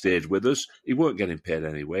 He stayed with us. He weren't getting paid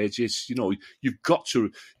any wages. You've got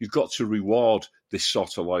to reward this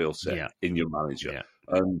sort of loyalty in your manager.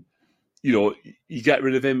 Yeah. And you get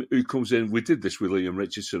rid of him. Who comes in? We did this with Liam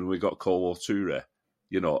Richardson. We got Kolo Toure.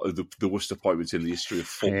 The worst appointment in the history of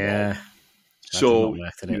football. Yeah. So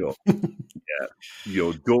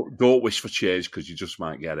don't wish for change, because you just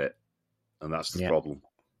might get it, and that's the problem.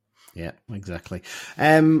 Yeah, exactly.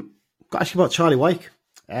 Actually, about Charlie Wyke,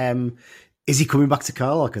 is he coming back to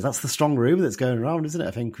Carlisle? Because that's the strong rumour that's going around, isn't it?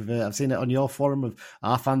 I think I've seen it on your forum.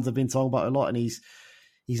 Our fans have been talking about it a lot, and he's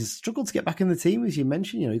struggled to get back in the team, as you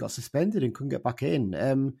mentioned. He got suspended and couldn't get back in.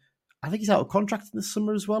 I think he's out of contract in the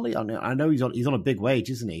summer as well. I know he's on a big wage,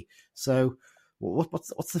 isn't he? So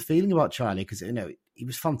what's the feeling about Charlie? Because he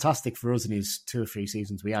was fantastic for us in his 2 or 3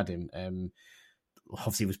 seasons we had him.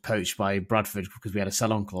 Obviously, he was poached by Bradford because we had a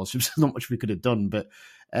sell-on clause. There's not much we could have done, but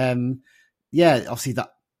obviously the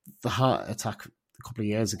heart attack a couple of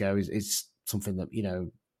years ago is something that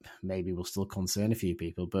maybe will still concern a few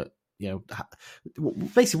people. But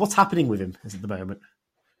basically, what's happening with him at the moment?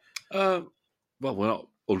 Well, we're not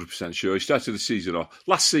 100% sure. He started the season off.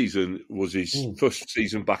 Last season was his first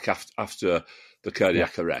season back after the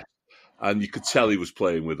cardiac arrest, and you could tell he was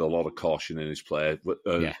playing with a lot of caution in his play.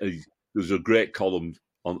 There's a great column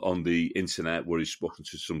on the internet where he's spoken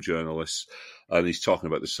to some journalists, and he's talking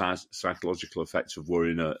about the psychological effects of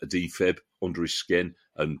wearing a defib under his skin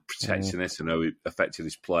and protecting it, and how it affected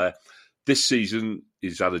his play. This season,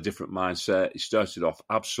 he's had a different mindset. He started off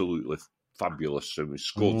absolutely fabulous. So he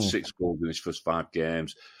scored 6 goals in his first 5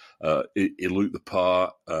 games. He looked the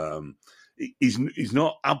part. He's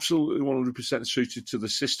not absolutely 100% suited to the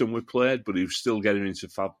system we played, but he was still getting into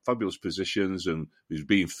fabulous positions, and he was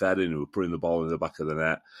being fed in, and we were putting the ball in the back of the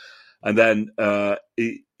net. And then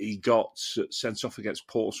he got sent off against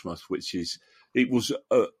Portsmouth, it was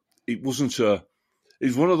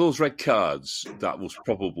one of those red cards that was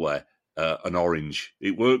probably an orange.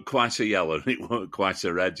 It weren't quite a yellow, and it weren't quite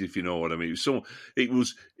a red, if you know what I mean.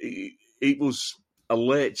 It was a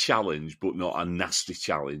late challenge, but not a nasty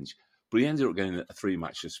challenge. But he ended up getting a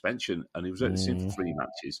 3-match suspension, and he was out of the team for 3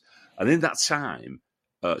 matches. And in that time,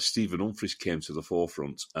 Stephen Humphries came to the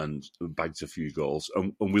forefront and bagged a few goals,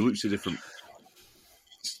 and we looked at a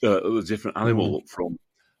different animal up front.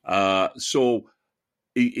 So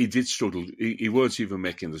he did struggle. He weren't even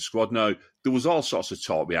making the squad. Now, there was all sorts of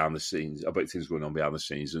talk behind the scenes about things going on behind the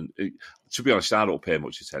scenes. And to be honest, I don't pay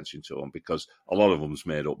much attention to them because a lot of them's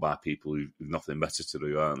made up by people who've nothing better to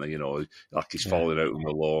do, aren't they? You know, like he's falling out with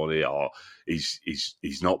Maloney, or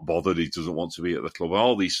he's not bothered, he doesn't want to be at the club,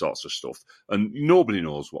 all these sorts of stuff. And nobody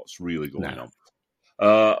knows what's really going on.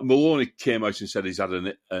 Maloney came out and said he's had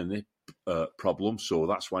an hip problem, so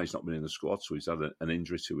that's why he's not been in the squad. So he's had an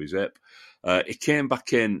injury to his hip. He came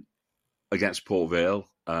back in against Port Vale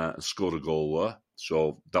and scored a goal there,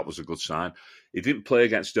 so that was a good sign. He didn't play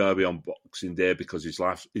against Derby on Boxing Day because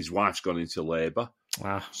his wife's gone into labour,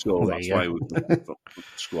 so that's why he was in the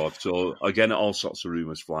squad. So again, all sorts of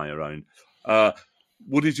rumours flying around.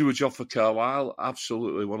 Would he do a job for Carlisle?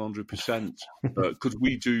 Absolutely, 100%. Could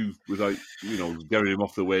we do without, getting him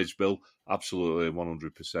off the wage bill? Absolutely,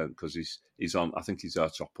 100%. Because he's on. I think he's our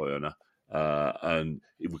top earner, and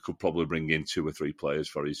we could probably bring in 2 or 3 players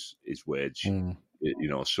for his wage.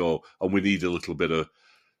 So, and we need a little bit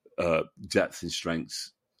of depth and strength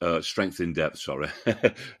in depth. Sorry,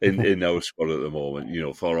 in our squad at the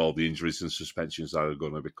moment. For all the injuries and suspensions that are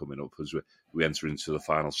going to be coming up as we enter into the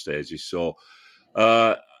final stages. So.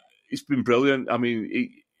 It's been brilliant. I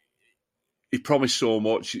mean, he promised so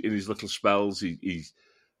much in his little spells. He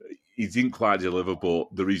didn't quite deliver,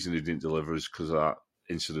 but the reason he didn't deliver is because of that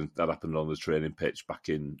incident that happened on the training pitch back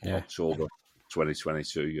in October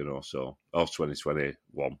 2022. Of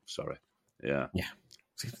 2021. Sorry. Yeah.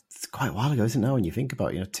 It's quite a while ago, isn't it? Now, when you think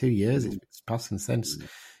about it, 2 years it's passed since.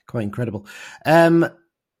 Quite incredible.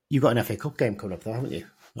 You've got an FA Cup game coming up, though, haven't you?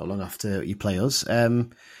 Not long after you play us.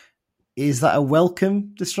 Is that a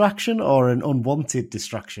welcome distraction or an unwanted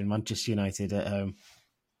distraction, Manchester United at home?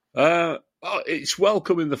 It's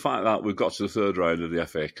welcome in the fact that we've got to the third round of the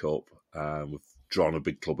FA Cup. We've drawn a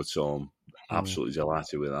big club at home. Absolutely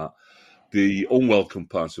delighted with that. The unwelcome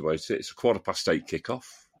part about it, it's a 8:15 kickoff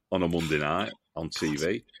on a Monday night on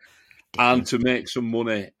TV. And to make some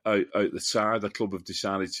money out the side, the club have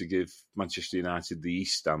decided to give Manchester United the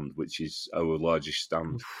East Stand, which is our largest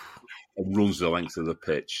stand, and runs the length of the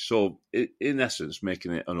pitch. So, in essence,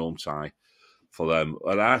 making it an home tie for them.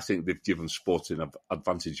 And I think they've given sporting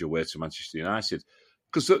advantage away to Manchester United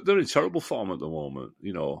because they're in terrible form at the moment.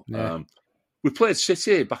 We played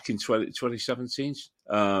City back in 2017.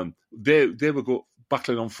 They were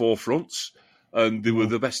battling on 4 fronts. And they were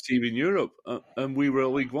the best team in Europe, and we were a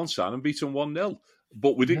League One side and beat them 1-0.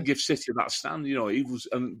 But we didn't give City that stand.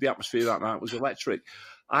 And the atmosphere that night was electric.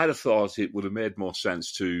 I'd have thought it would have made more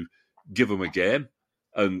sense to give them a game,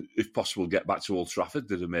 and if possible, get back to Old Trafford.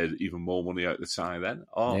 They'd have made even more money out of the tie then,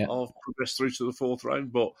 or progress through to the 4th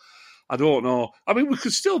round. But I don't know. I mean, we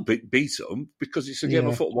could still beat them because it's a game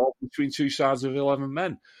of football between 2 sides of 11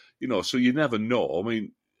 men. So you never know. I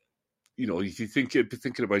mean, if you be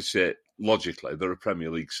thinking about it logically, they're a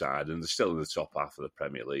Premier League side and they're still in the top half of the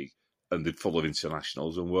Premier League and they're full of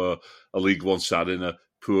internationals, and we're a League One side in a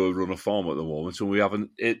poor run of form at the moment, and we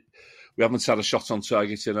haven't had a shot on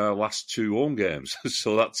target in our last 2 home games.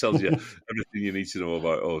 So that tells you everything you need to know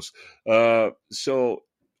about us.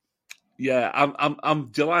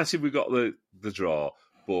 I'm delighted we got the draw,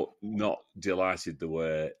 but not delighted the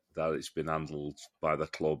way that it's been handled by the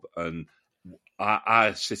club. And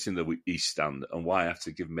I sit in the East Stand, and why I have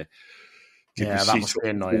to give me that must be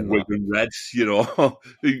annoying. Wigan Red,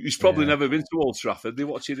 he's probably never been to Old Trafford. They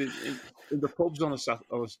watch it in the pubs on a Saturday.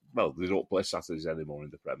 Well, they don't play Saturdays anymore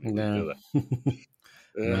in the Premier League, do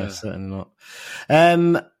they? No, certainly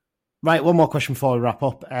not. Right, one more question before we wrap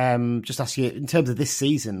up. Just ask you, in terms of this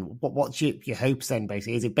season, what's your hopes then,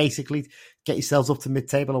 basically? Is it basically get yourselves up to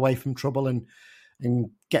mid-table away from trouble and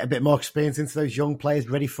get a bit more experience into those young players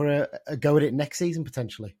ready for a go at it next season,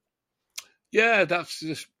 potentially? Yeah, that's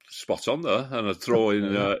just spot on there. And I'd throw in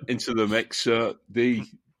into the mix as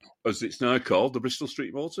it's now called, the Bristol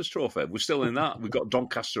Street Motors Trophy. We're still in that. We've got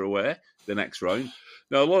Doncaster away the next round.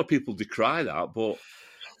 Now, a lot of people decry that, but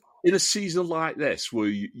in a season like this,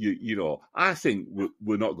 where I think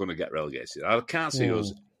we're not going to get relegated. I can't see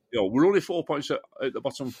us. We're only 4 points at the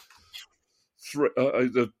bottom.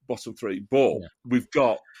 The bottom 3, but we've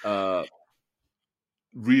got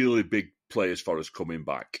really big players for us coming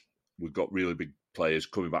back. We've got really big players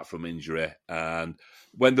coming back from injury, and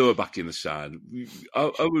when they were back in the side,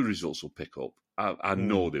 our results will pick up. I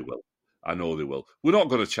know they will. I know they will. We're not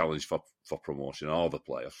going to challenge for promotion, all the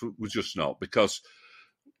players. We're just not, because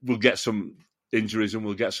we'll get some injuries and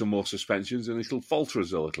we'll get some more suspensions, and it'll falter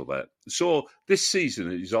us a little bit. So this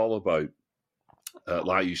season is all about,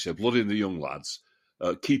 like you said, blooding the young lads,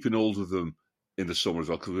 keeping hold of them in the summer as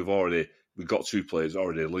well, because we've got 2 players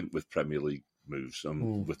already linked with Premier League moves,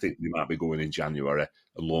 and we think they might be going in January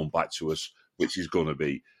and loan back to us, which is going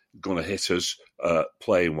to hit us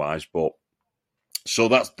playing wise. But so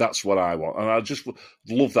that's what I want, and I just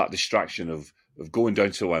love that distraction of going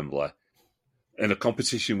down to Wembley in a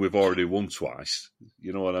competition we've already won twice.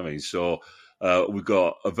 You know what I mean? So we've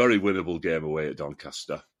got a very winnable game away at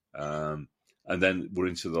Doncaster. And then we're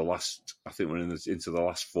into the last. I think we're into the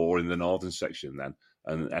last 4 in the northern section then,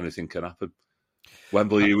 and anything can happen.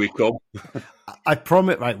 Wembley, here we come. I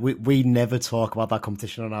promise, right? We never talk about that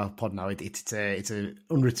competition on our pod now. It's an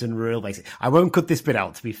unwritten rule, basically. I won't cut this bit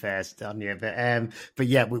out, to be fair, Daniel. But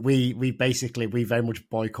yeah, we basically very much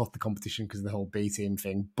boycott the competition because of the whole B team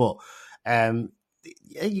thing. But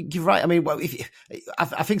you're right. I mean, well, I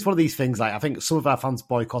think it's one of these things. Like, I think some of our fans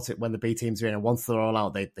boycott it when the B teams are in, and once they're all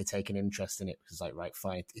out, they take an interest in it because, like, right,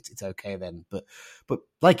 fine, it's okay then. But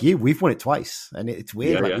like you, we've won it twice, and it's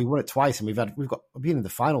weird. We won it twice, and we've been in the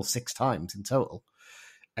final 6 times in total.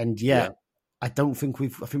 And I don't think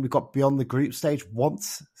we've got beyond the group stage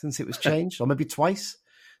once since it was changed, or maybe twice.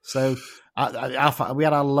 So we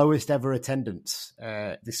had our lowest ever attendance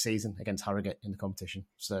this season against Harrogate in the competition.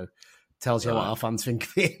 So. Tells you what our fans think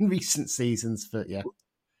of it in recent seasons, but yeah.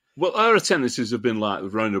 Well, our attendances have been like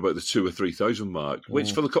around about the 2,000 or 3,000 mark,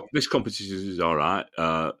 which for this competition is all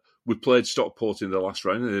right. We played Stockport in the last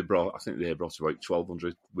round, and I think they brought about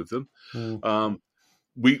 1,200 with them.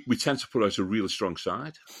 We tend to put out a really strong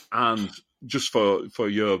side, and just for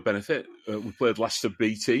your benefit, we played Leicester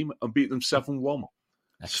B team and beat them 7-1.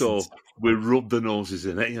 Excellent. So we rubbed the noses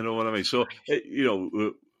in it. You know what I mean? So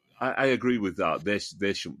I agree with that. They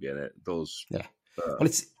shouldn't be in it. Those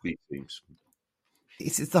it's big teams.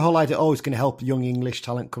 It's the whole idea. Oh, it's going to help young English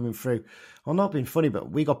talent coming through. Well, not being funny,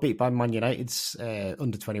 but we got beat by Man United's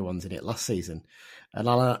under 21s in it last season, and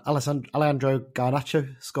Alejandro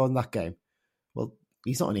Garnacho scored in that game. Well,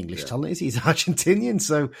 he's not an English talent, is he? He's Argentinian.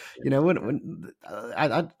 So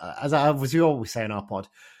as you always say in our pod,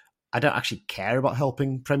 I don't actually care about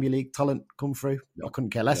helping Premier League talent come through. I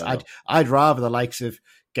couldn't care less. I'd rather the likes of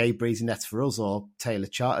Gabe Breezy-Nets for us, or Taylor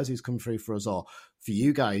Charters who's come through for us, or for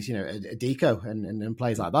you guys, Adeko and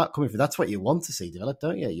players like that coming through. That's what you want to see develop,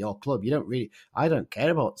 don't you? Your club. You don't really. I don't care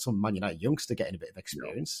about some Man United youngster getting a bit of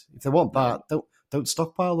experience. If they want that, don't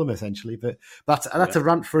stockpile them essentially. But that's a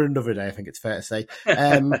rant for another day. I think it's fair to say.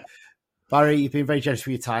 Barry, you've been very generous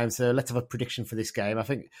for your time, so let's have a prediction for this game. I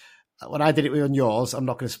think when I did it on yours, I'm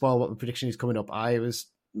not going to spoil what the prediction is coming up. I was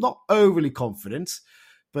not overly confident.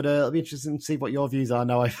 But it'll be interesting to see what your views are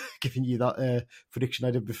now I've given you that prediction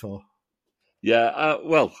I did before. Yeah,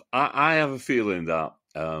 well, I have a feeling that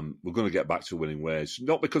we're going to get back to winning ways.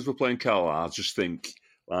 Not because we're playing Carlisle. I just think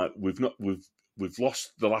we've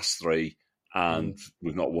lost the last 3 and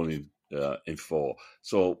we've not won in 4.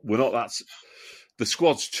 So we're not that. The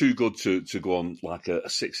squad's too good to go on like a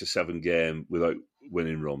 6 or 7 game without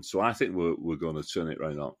winning run. So I think we're going to turn it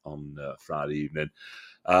around on Friday evening.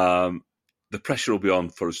 The pressure will be on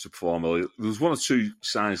for us to perform. There's 1 or 2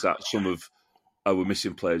 signs that some of our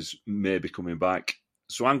missing players may be coming back.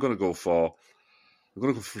 So I'm going to go for a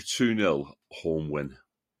 2-0 home win.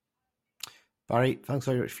 Barry, thanks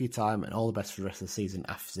very much for your time, and all the best for the rest of the season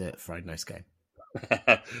after Friday night's game.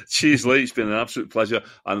 Cheers, Lee. It's been an absolute pleasure.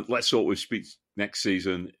 And let's hope we speak next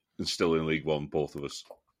season and still in League One, both of us.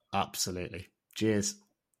 Absolutely. Cheers.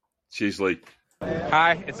 Cheers, Lee.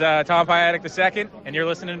 Hi, it's Tom Piatic II, and you're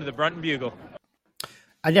listening to the Brunton Bugle.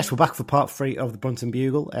 And yes, we're back for part 3 of the Brunton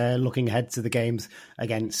Bugle, looking ahead to the games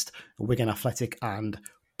against Wigan Athletic and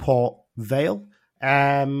Port Vale.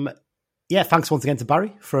 Thanks once again to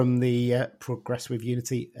Barry from the Progress with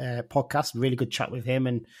Unity podcast. Really good chat with him.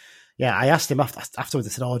 And yeah, I asked him afterwards, I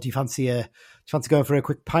said, do you fancy going for a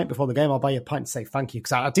quick pint before the game? I'll buy you a pint to say thank you.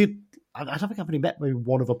 Because I don't think I've only met maybe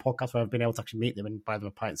one other podcast where I've been able to actually meet them and buy them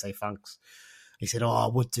a pint and say thanks. He said, I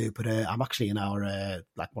would do, but I'm actually in our,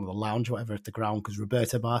 one of the lounge or whatever at the ground because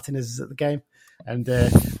Roberto Martinez is at the game. And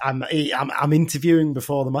I'm interviewing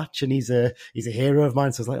before the match, and he's a hero of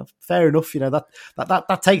mine. So I was like, fair enough,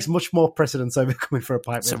 that takes much more precedence over coming for a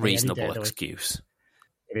pint. It's a reasonable excuse.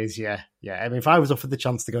 It is, yeah. I mean, if I was offered the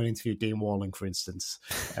chance to go and interview Dean Walling, for instance,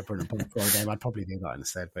 at Brunton before a game, I'd probably do that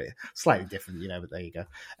instead, but slightly different, but there you go.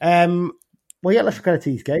 Let's go to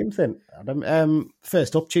these games then, Adam.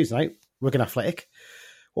 First up, Tuesday night, Wigan Athletic.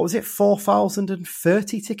 What was it?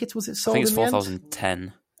 4,030 tickets, was it sold? I think it's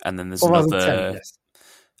 4,010, and then there's another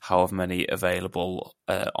however many available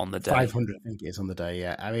on the day. 500, I think it is on the day,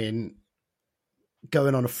 yeah. I mean,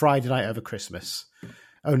 going on a Friday night over Christmas,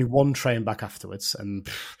 only 1 train back afterwards, and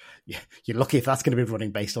you're lucky if that's going to be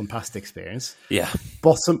running based on past experience. Yeah.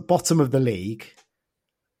 Bottom of the league,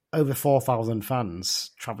 over 4,000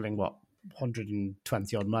 fans travelling,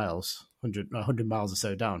 120 odd miles, 100 miles or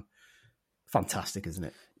so down. Fantastic, isn't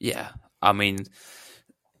it? Yeah, I mean,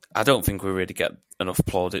 I don't think we really get enough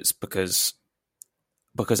plaudits because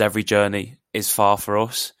every journey is far for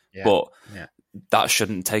us, but that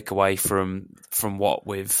shouldn't take away from what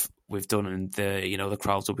we've done, and the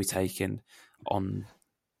crowds will be taking on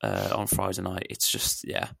Friday night. It's just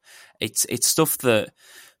it's stuff that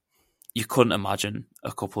you couldn't imagine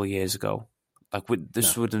a couple of years ago. Like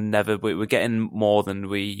this would have never. We're getting more than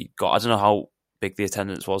we got. I don't know how big the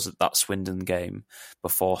attendance was at that Swindon game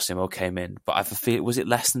before Simo came in, but I feel, was it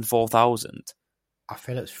less than 4,000? I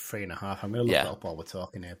feel it's 3.5. I'm going to look it up while we're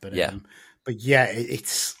talking here, but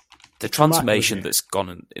it's the transformation that's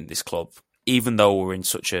gone in this club. Even though we're in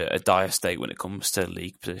such a dire state when it comes to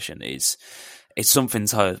league position, it's something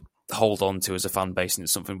to hold on to as a fan base, and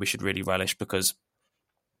it's something we should really relish because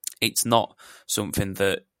it's not something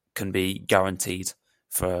that can be guaranteed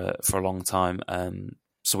for a long time.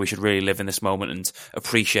 So we should really live in this moment and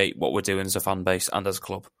appreciate what we're doing as a fan base and as a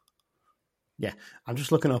club. Yeah, I'm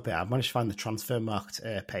just looking up here. I've managed to find the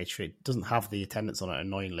Transfermarkt page for it. It doesn't have the attendance on it,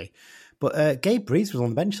 annoyingly. But Gabe Breeze was on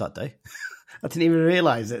the bench that day. I didn't even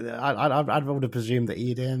realise it. I would have presumed that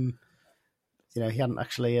he'd, he hadn't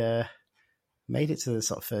actually made it to the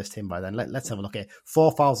sort of first team by then. Let's have a look here.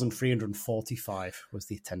 4,345 was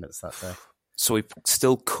the attendance that day. So we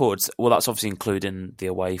still could. Well, that's obviously including the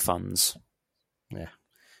away fans. Yeah.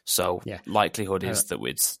 So likelihood is that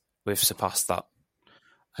we've surpassed that.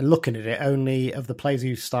 And looking at it, only of the players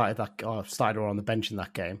who started or on the bench in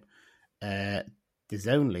that game, there's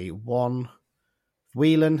only one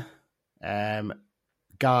Whelan,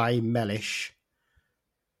 Guy, Mellish,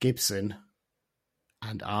 Gibson,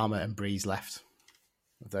 and Armour and Breeze left.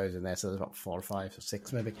 Of those in there, so there's about 4 or 5 or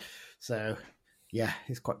 6 maybe. So yeah,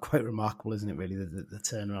 it's quite remarkable, isn't it? Really, the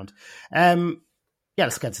turnaround.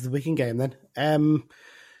 Let's get to the Wigan game then.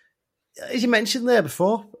 As you mentioned there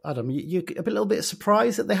before, Adam, you're a little bit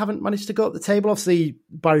surprised that they haven't managed to go up the table. Obviously,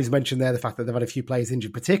 Barry's mentioned there the fact that they've had a few players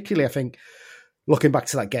injured, particularly, I think, looking back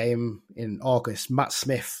to that game in August, Matt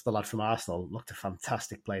Smith, the lad from Arsenal, looked a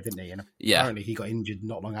fantastic player, didn't he? And apparently he got injured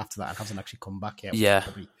not long after that and hasn't actually come back yet, which is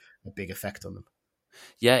probably a big effect on them.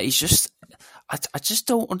 Yeah, he's just... I just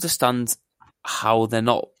don't understand how they're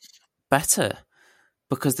not better.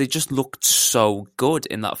 Because they just looked so good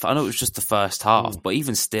in that. I know it was just the first half, but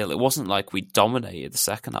even still, it wasn't like we dominated the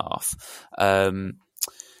second half.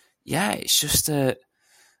 It's just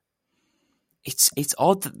it's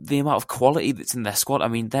odd that the amount of quality that's in their squad. I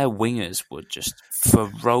mean, their wingers were just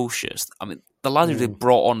ferocious. I mean, the lad who they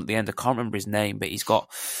brought on at the end, I can't remember his name, but he's got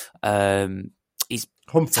he's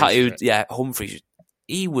Humphreys, tattooed. Yeah, Humphreys.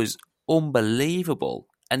 He was unbelievable.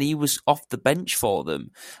 And he was off the bench for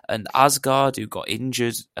them. And Asgard, who got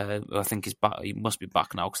injured, I think is back. He must be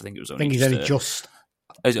back now because I think it was only. He's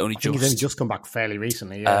only just come back fairly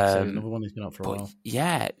recently. Yeah, so another one who's been out for a while.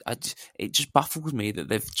 Yeah, it just baffles me that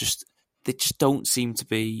they just don't seem to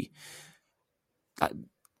be.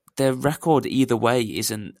 Their record either way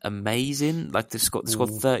isn't amazing. Like they've scored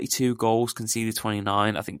 32 goals, conceded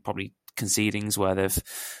 29. I think probably conceding is where they've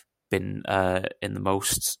been in the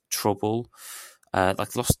most trouble.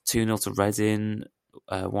 Lost 2-0 to Reading,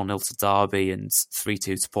 1-0 to Derby, and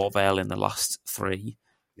 3-2 to Port Vale in the last 3.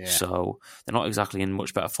 Yeah. So they're not exactly in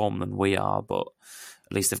much better form than we are, but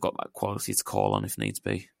at least they've got that quality to call on if needs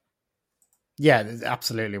be. Yeah,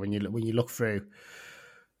 absolutely. When you look through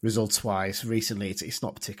results wise, recently it's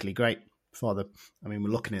not particularly great for them. I mean, we're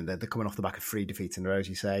looking at they're coming off the back of 3 defeats in a row, as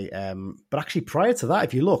you say. But actually, prior to that,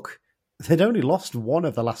 if you look, they'd only lost 1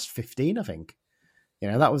 of the last 15, I think.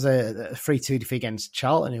 That was a 3-2 defeat against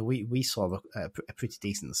Charlton, who we saw a pretty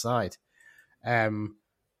decent side. Beyond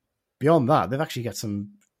that, they've actually got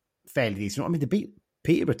some fairly decent. I mean, they beat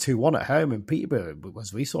Peterborough 2-1 at home, and Peterborough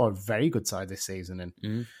we saw a very good side this season.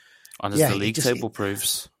 And as the league table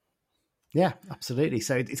proves. Yeah, absolutely.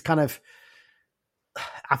 So it's kind of,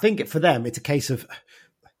 I think for them, it's a case of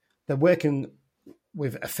they're working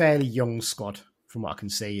with a fairly young squad, from what I can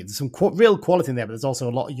see. There's some real quality in there, but there's also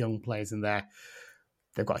a lot of young players in there.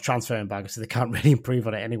 They've got a transfer in bag, so they can't really improve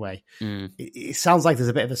on it anyway. It sounds like there's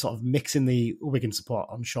a bit of a sort of mix in the Wigan support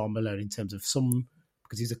on Sean Malone in terms of some,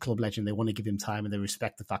 because he's a club legend, they want to give him time and they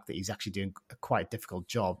respect the fact that he's actually doing a quite difficult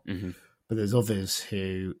job. Mm-hmm. But there's others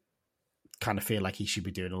who kind of feel like he should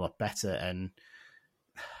be doing a lot better. And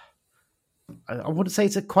I wouldn't say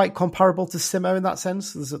it's quite comparable to Simo in that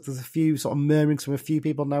sense. There's a few sort of murmurings from a few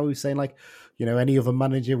people now who's saying like, any other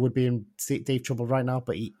manager would be in deep trouble right now,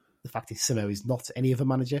 but the fact is, Simo is not any other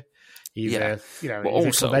manager. He's he's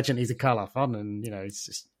also a legend. He's a Carlisle fan, and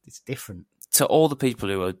it's different. To all the people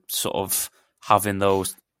who are sort of having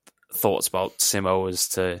those thoughts about Simo as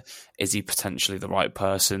to is he potentially the right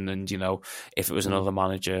person, and if it was another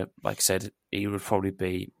manager, like I said, he would probably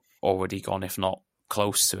be already gone, if not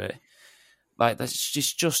close to it. Like, that's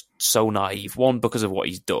just so naive. One, because of what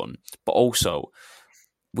he's done, but also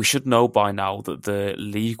we should know by now that the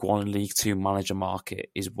League One and League Two manager market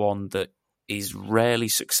is one that is rarely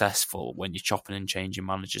successful when you're chopping and changing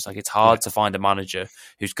managers. Like, it's hard to find a manager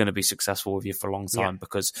who's going to be successful with you for a long time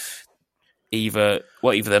because either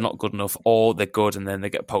they're not good enough or they're good and then they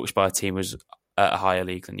get poached by a team who's at a higher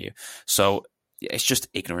league than you. So it's just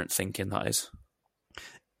ignorant thinking, that is.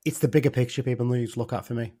 It's the bigger picture people need to look at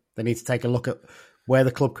for me. They need to take a look at where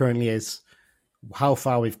the club currently is, how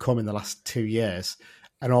far we've come in the last 2 years,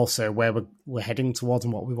 and also where we're heading towards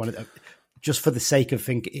and what we want to. Just for the sake of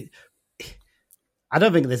thinking, I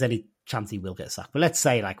don't think there's any chance he will get sacked. But let's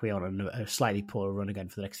say like we're on a slightly poor run again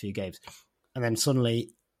for the next few games, and then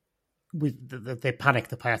suddenly they panicked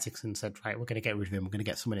the Piatics and said, right, we're going to get rid of him, we're going to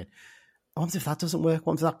get someone in. What if that doesn't work?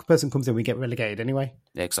 What if that person comes in, we get relegated anyway?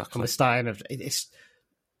 Yeah, exactly. From the starting of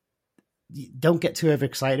don't get too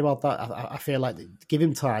overexcited about that. I feel like give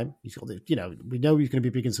him time. He's got we know he's going to be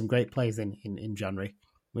bringing some great players in January.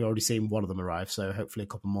 We've already seen one of them arrive, so hopefully a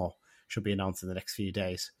couple more should be announced in the next few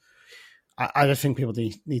days. I just think people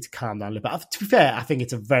need to calm down a little bit. To be fair, I think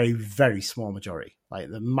it's a very, very small majority. Like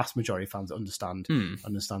the mass majority of fans understand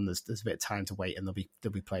there's a bit of time to wait and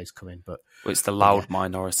there'll be players coming. But it's the loud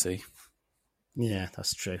minority. Yeah,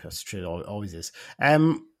 that's true. That's true. It always is.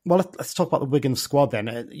 Well, let's talk about the Wigan squad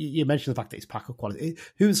then. You mentioned the fact that it's pack-up quality.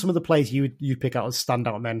 Who are some of the players you pick out as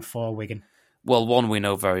standout men for Wigan? Well, one we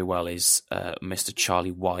know very well is Mr. Charlie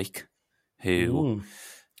Wyke, who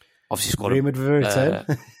obviously scored rumoured of a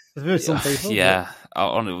return. Some people, yeah.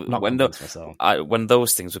 When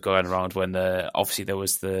those things were going around, when obviously there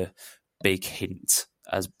was the big hint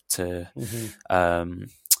as to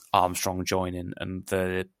Armstrong joining,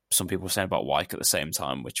 and some people were saying about Wyke at the same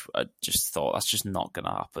time, which I just thought that's just not going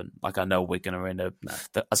to happen. Like, I know Wigan are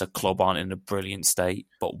as a club aren't in a brilliant state,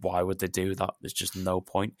 but why would they do that? There's just no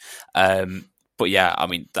point. But yeah, I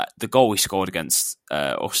mean, the goal we scored against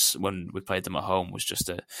us when we played them at home was just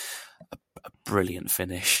a brilliant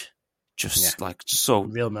finish.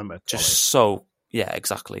 Real member quality.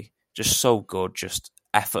 Exactly. Just so good, just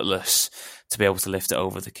effortless to be able to lift it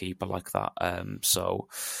over the keeper like that. So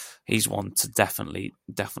he's one to definitely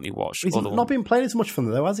watch. He's not been playing as much for them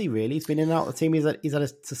though, has he? Really, he's been in and out of the team. He's had a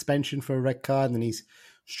suspension for a red card, and then he's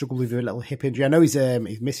struggled with a little hip injury. I know his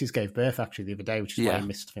missus gave birth actually the other day, which is why he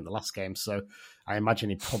missed, I think, the last game. So I imagine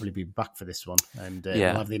he'd probably be back for this one, and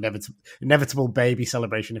we'll have the inevitable baby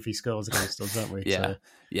celebration if he scores against us, don't we? Yeah,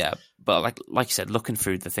 yeah. But like you said, looking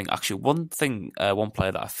through the thing, actually, one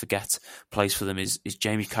player that I forget plays for them is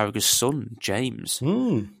Jamie Carragher's son, James,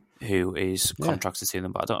 who is contracted to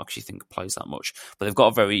them, but I don't actually think plays that much. But they've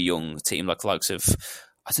got a very young team, like the likes of.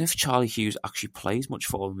 I don't know if Charlie Hughes actually plays much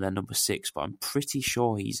for them. They're number 6, but I'm pretty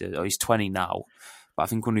sure he's 20 now. But I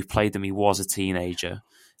think when we played them, he was a teenager.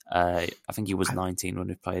 I think he was 19 when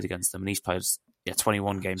we played against them, and he's played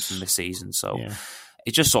 21 games in this season. So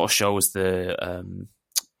it just sort of shows the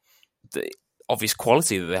obvious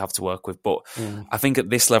quality that they have to work with. But I think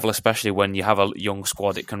at this level, especially when you have a young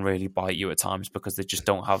squad, it can really bite you at times because they just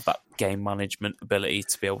don't have that game management ability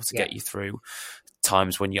to be able to get you through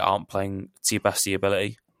times when you aren't playing to your best of your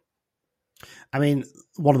ability. I mean,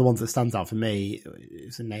 one of the ones that stands out for me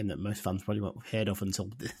is a name that most fans probably won't have heard of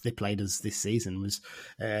until they played us this season, was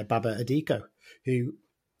Baba Adiko, who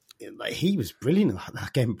he was brilliant in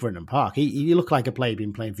that game at Brenton Park. He looked like a player he'd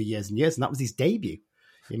been playing for years and years, and that was his debut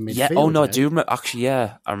in midfield. Yeah, I do remember. Actually,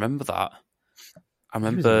 I remember that. I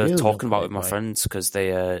remember talking about it with my friends because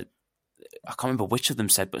they, I can't remember which of them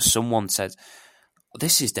said, but someone said,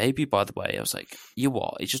 "This is his debut, by the way." I was like, "You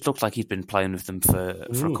what?" It just looked like he'd been playing with them for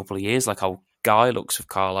a couple of years, like how Guy looks with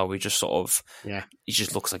Carlisle. He just sort of, he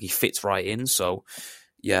just looks like he fits right in. So,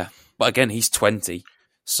 yeah. But again, he's 20,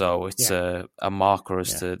 so it's a marker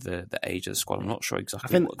as to the age of the squad. I'm not sure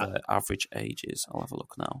exactly what the average age is. I'll have a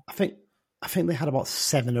look now. I think they had about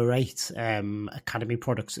 7 or 8 academy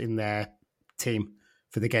products in their team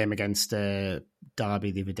for the game against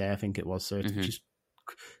Derby the other day, I think it was. So it's just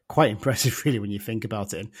quite impressive, really, when you think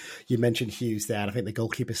about it. And you mentioned Hughes there, and I think the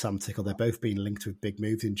goalkeeper Sam Tickle, they're both being linked with big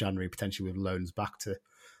moves in January, potentially with loans back to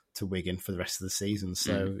Wigan for the rest of the season.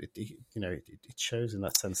 So it shows in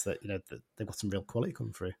that sense that that they've got some real quality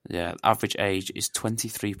coming through. Yeah, average age is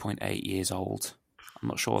 23.8 years old. I'm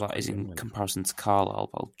not sure what that is in comparison to Carlisle,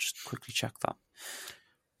 but I'll just quickly check that.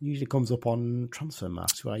 Usually comes up on transfer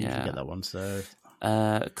marks where I usually get that one. So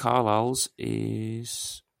Carlisle's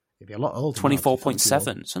is it'd be a lot older.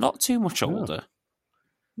 24.7, so not too much older.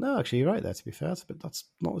 No, actually, you're right there. To be fair, but that's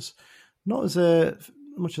not as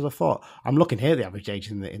much as I thought. I'm looking here at the average age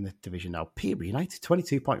in the division now. Peterborough United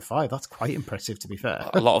 22.5. That's quite impressive, to be fair.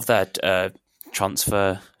 A lot of their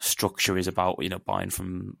transfer structure is about buying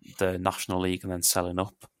from the National League and then selling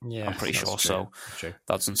up. Yeah, I'm pretty sure. True. So that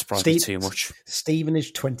doesn't surprise me too much.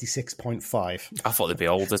 Stevenage 26.5. I thought they'd be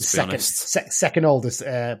older, to be honest. Second oldest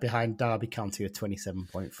behind Derby County at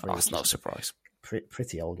 27.3. Oh, that's no surprise.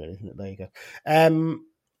 Pretty older, isn't it? There you go.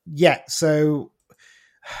 Yeah, so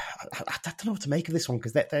I don't know what to make of this one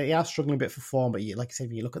because they are struggling a bit for form. But like I said,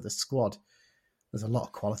 when you look at the squad, there's a lot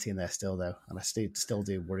of quality in there still, though, and I still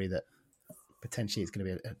do worry that potentially it's going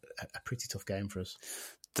to be a pretty tough game for us.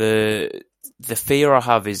 The fear I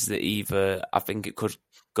have is that either I think it could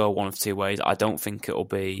go one of two ways. I don't think it'll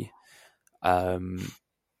be. I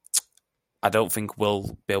don't think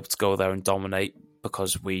we'll be able to go there and dominate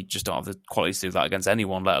because we just don't have the quality to do that against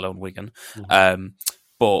anyone, let alone Wigan. Mm-hmm.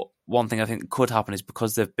 But one thing I think could happen is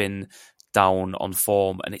because they've been down on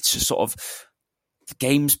form, and it's just sort of the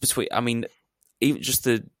games between. I mean, even just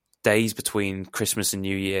the days between Christmas and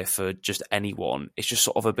New Year for just anyone, it's just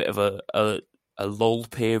sort of a bit of a lull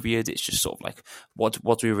period. It's just sort of like, what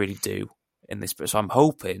do we really do in this? So I'm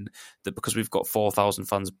hoping that because we've got 4,000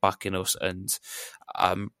 fans backing us, and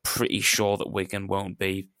I'm pretty sure that Wigan won't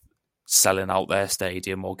be selling out their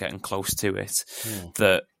stadium or getting close to it,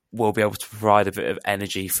 that we'll be able to provide a bit of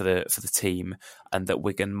energy for the team, and that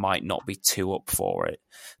Wigan might not be too up for it.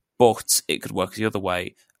 But it could work the other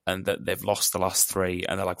way, and that they've lost the last three,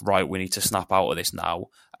 and they're like, right, we need to snap out of this now,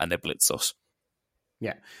 and they blitz us.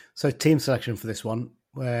 Yeah. So team selection for this one,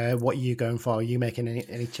 what are you going for? Are you making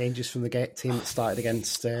any changes from the team that started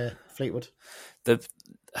against Fleetwood? The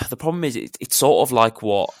problem is it's sort of like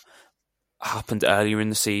what happened earlier in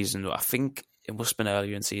the season. I think it must have been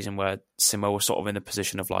earlier in the season where Simo was sort of in a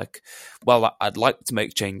position of like, well, I'd like to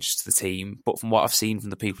make changes to the team, but from what I've seen from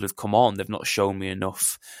the people who've come on, they've not shown me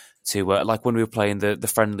enough to, like when we were playing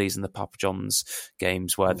the friendlies and the Papa John's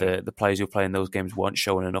games where the players who were playing those games weren't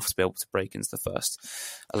showing enough to be able to break into the first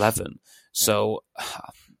 11. So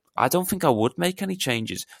I don't think I would make any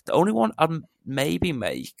changes. The only one I'd maybe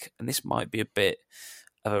make, and this might be a bit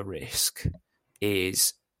of a risk,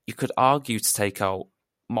 is you could argue to take out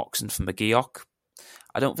Moxon for McGeoch.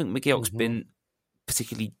 I don't think McGeoch's been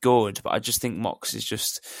particularly good, but I just think Mox is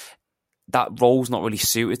just, that role's not really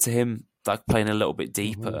suited to him, like playing a little bit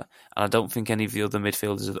deeper. And I don't think any of the other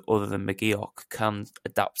midfielders other than McGeoch can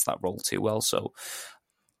adapt to that role too well. So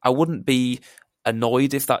I wouldn't be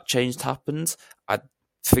annoyed if that change happened. I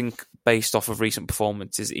think based off of recent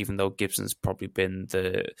performances, even though Gibson's probably been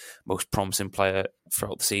the most promising player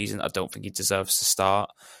throughout the season, I don't think he deserves to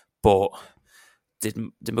start. But did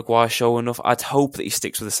Maguire show enough? I'd hope that he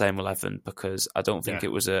sticks with the same 11 because I don't think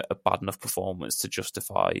it was a bad enough performance to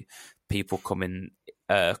justify people coming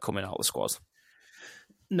out of the squad.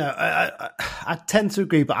 No, I tend to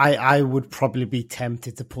agree, but I would probably be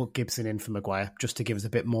tempted to put Gibson in for Maguire just to give us a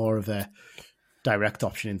bit more of a direct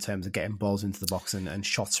option in terms of getting balls into the box and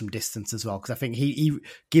shots from distance as well. Because I think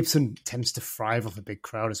Gibson tends to thrive off a big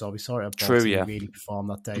crowd as well. We saw it at Bolton really perform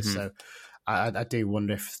that day. So I do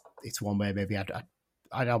wonder if it's one where maybe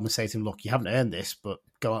I'd almost say to him, look, you haven't earned this, but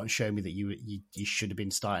go out and show me that you should have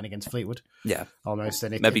been starting against Fleetwood. Yeah. Almost.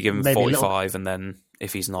 And maybe give him 45 and then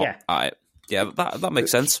if he's not, that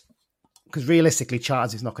makes sense. Because realistically,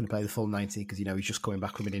 Charles is not going to play the full 90 because, he's just coming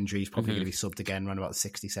back from an injury. He's probably going to be subbed again around about the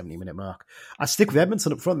 60, 70-minute mark. I stick with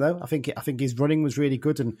Edmondson up front, though. I think his running was really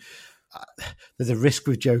good, and there's a risk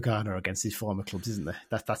with Joe Garner against his former clubs, isn't there?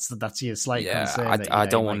 That's your slight concern. I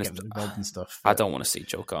don't want to involved in stuff. I don't want to see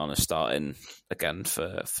Joe Garner starting again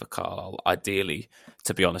for Carlisle. Ideally,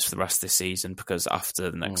 to be honest, for the rest of this season, because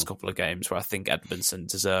after the next couple of games, where I think Edmondson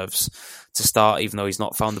deserves to start, even though he's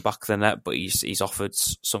not found the back of the net, but he's offered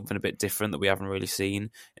something a bit different that we haven't really seen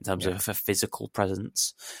in terms of a physical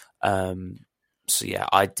presence. So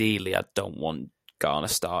ideally, I don't want Garner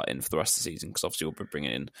starting for the rest of the season because obviously we'll be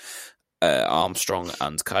bringing in Armstrong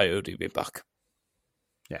and Coyote be back.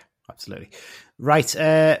 Yeah, absolutely. Right,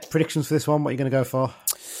 predictions for this one. What are you going to go for?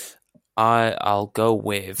 I'll go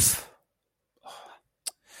with...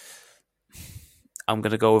 I'm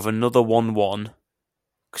going to go with another 1-1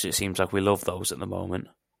 because it seems like we love those at the moment.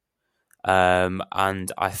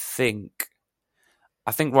 And I think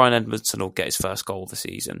Ryan Edmondson will get his first goal of the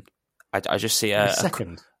season. I just see a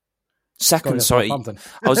second. Sorry,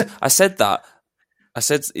 I said that. I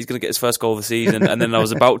said he's going to get his first goal of the season, and then I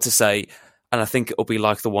was about to say, and I think it'll be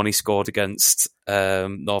like the one he scored against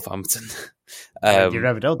Northampton. You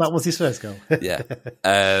never know. That was his first goal.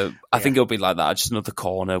 I think it'll be like that. Just another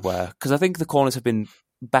corner because I think the corners have been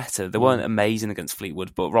better. They weren't amazing against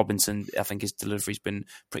Fleetwood, but Robinson, I think his delivery's been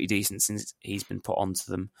pretty decent since he's been put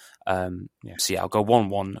onto them. So I'll go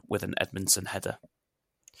 1-1 with an Edmondson header.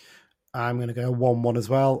 I'm going to go 1-1 as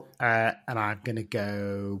well, and I'm going to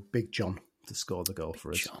go Big John to score the goal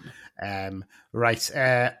for us.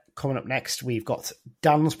 Coming up next, we've got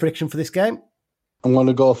Dan's prediction for this game. I'm going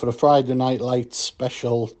to go for a Friday Night Lights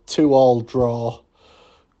special 2-2 draw.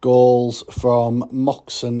 Goals from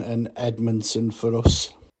Moxon and Edmondson for us.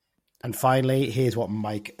 And finally, here's what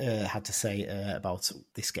Mike had to say about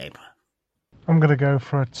this game. I'm going to go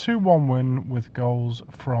for a 2-1 win with goals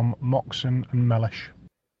from Moxon and Mellish.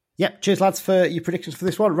 Yep, cheers lads for your predictions for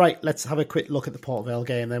this one. Right, let's have a quick look at the Port Vale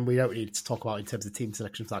game. Then we don't need to talk about in terms of team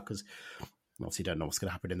selection for that because obviously don't know what's going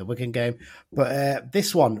to happen in the Wigan game. But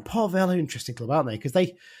this one, Port Vale are an interesting club, aren't they? Because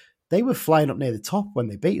they were flying up near the top when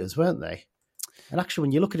they beat us, weren't they? And actually,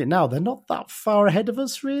 when you look at it now, they're not that far ahead of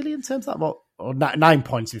us, really, in terms of that. Or 9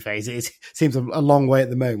 points, to be fair. It seems a long way at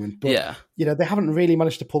the moment. But, they haven't really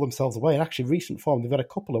managed to pull themselves away. And actually, recent form, they've had a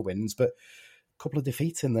couple of wins, but a couple of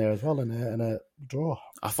defeats in there as well and a draw.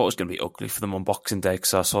 I thought it was going to be ugly for them on Boxing Day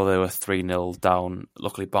because I saw they were 3-0 down.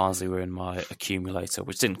 Luckily, Barnsley were in my accumulator,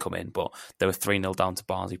 which didn't come in, but they were 3-0 down to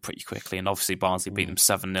Barnsley pretty quickly. And obviously, Barnsley beat them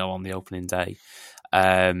 7-0 on the opening day.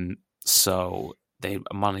 So they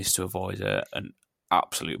managed to avoid an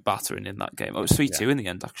absolute battering in that game. It was 3-2 in the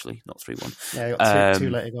end, actually, not 3-1. Yeah, you got two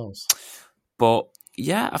later goals. But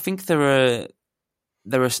yeah, I think they're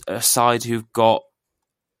a side they've got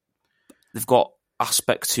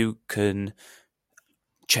aspects who can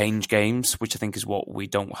change games, which I think is what we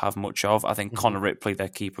don't have much of. I think Connor Ripley, their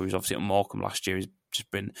keeper, who's obviously at Morecambe last year, has just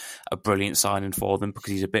been a brilliant signing for them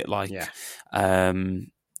because he's a bit like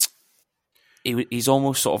he's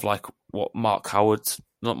almost sort of like what Mark Howarth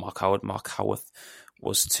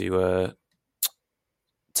was to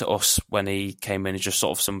us when he came in as just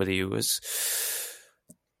sort of somebody who was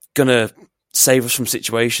gonna save us from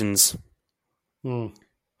situations.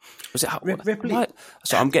 Was it Ripley?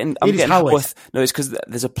 So I'm getting Howarth. No, it's because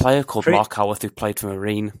there's a player called Mark Howarth who played for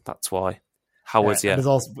Marine. That's why Howarth. Yeah.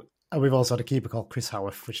 We've also had a keeper called Chris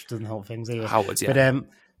Howarth, which doesn't help things either. Howarth, yeah.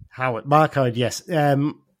 But Mark Howard, yes.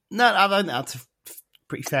 No, I think that's a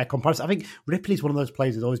pretty fair comparison. I think Ripley's one of those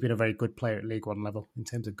players who's always been a very good player at League One level in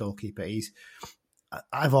terms of goalkeeper.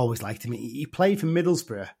 I've always liked him. He played for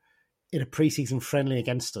Middlesbrough in a pre-season friendly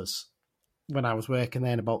against us when I was working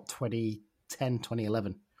there in about 2010,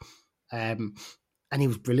 2011. And he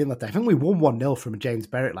was brilliant that day. I think we won 1-0 from James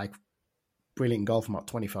Berrett, like brilliant goal from about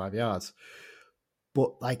 25 yards.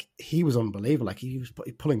 But like he was unbelievable. Like he was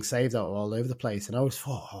pulling saves out all over the place. And I always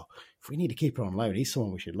thought, if we need a keeper on loan, he's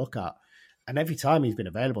someone we should look at. And every time he's been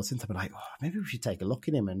available since, I've been like, maybe we should take a look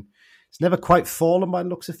at him. And it's never quite fallen by the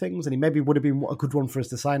looks of things. And he maybe would have been a good one for us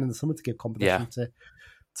to sign in the summer to give competition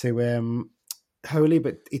to Holy,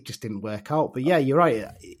 but it just didn't work out. But yeah, you're right.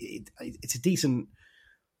 It's a decent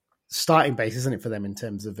starting base, isn't it, for them in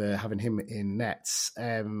terms of having him in nets?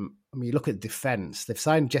 You look at defence. They've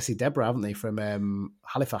signed Jesse Deborah, haven't they, from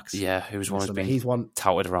Halifax? Yeah, who's been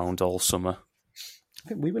touted around all summer. I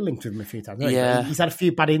think we were linked with him a few times. Yeah, he's had a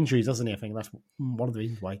few bad injuries, hasn't he? I think that's one of the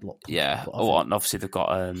reasons why he looked. Yeah. And obviously they've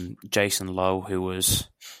got Jason Lowe, who was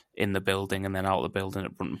in the building and then out of the building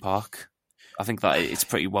at Brunton Park. I think that it's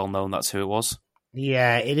pretty well known that's who it was.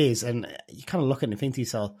 Yeah, it is, and you kind of look at it and think to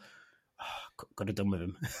yourself, could have done with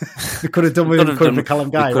him. We could have done with him. Could have Callum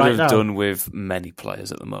Guy. We could have done with many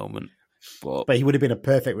players at the moment. But he would have been a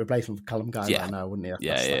perfect replacement for Callum Guy right now, wouldn't he?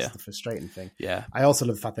 That's the frustrating thing. Yeah. I also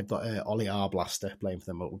love the fact they've got Ollie Arblaster playing for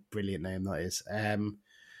them. What a brilliant name that is.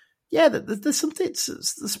 There's something,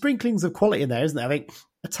 the sprinklings of quality in there, isn't there? I think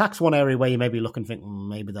attack's one area where you maybe look and think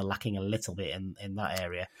maybe they're lacking a little bit in that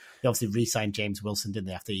area. They obviously re-signed James Wilson, didn't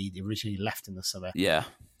they, after he originally left in the summer? Yeah.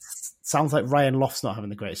 Sounds like Ryan Loft's not having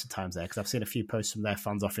the greatest of times there because I've seen a few posts from their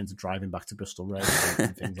fans offering to drive him back to Bristol Road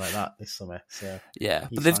and things like that this summer. So yeah,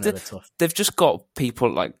 but they've just got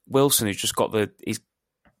people like Wilson who's just got he's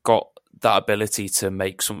got that ability to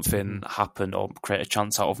make something happen or create a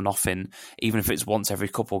chance out of nothing, even if it's once every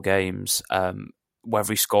couple of games,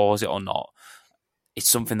 whether he scores it or not. It's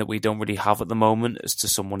something that we don't really have at the moment as to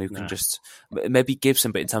someone who can just... Maybe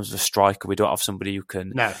Gibson, but in terms of a striker, we don't have somebody who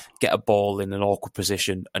can get a ball in an awkward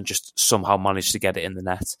position and just somehow manage to get it in the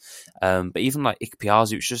net. But even like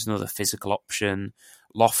Ikpeazu, it's just another physical option.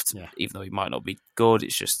 Loft, even though he might not be good,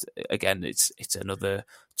 it's just, again, it's another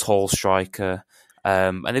tall striker.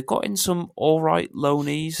 And they've got in some all right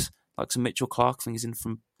loanees, like some Mitchell Clark, I think he's in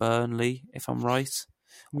from Burnley, if I'm right.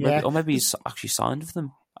 Or maybe he's actually signed with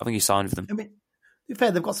them. I think he signed with them. I mean, to be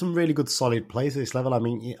fair, they've got some really good solid players at this level. I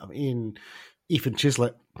mean Ethan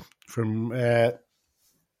Chislett from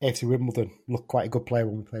AFC Wimbledon looked quite a good player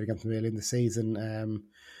when we played against them early in the season.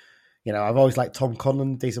 I've always liked Tom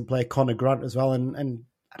Conlon, decent player, Connor Grant as well, and I mean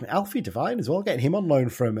Alfie Devine as well. Getting him on loan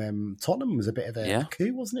from Tottenham was a bit of a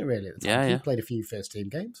coup, wasn't it? Really, at the time he played a few first team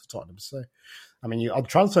games for Tottenham. So, I mean, on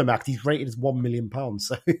Transfermarkt, he's rated as £1 million.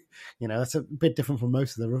 So, that's a bit different from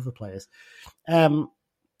most of their other players.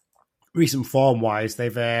 Recent form wise,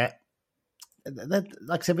 they've like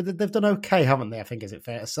I said, they've done okay, haven't they? I think, is it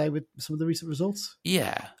fair to say, with some of the recent results?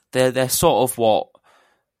 Yeah, they're sort of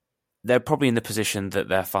they're probably in the position that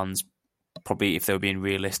their fans probably, if they were being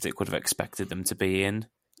realistic, would have expected them to be in.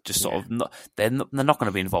 Just sort of, they're not going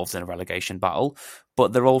to be involved in a relegation battle,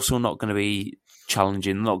 but they're also not going to be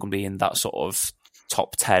challenging. They're not going to be in that sort of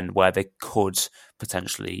top 10 where they could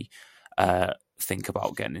potentially think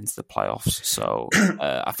about getting into the playoffs. So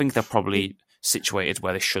I think they're probably situated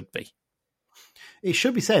where they should be. It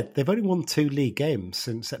should be said they've only won 2 league games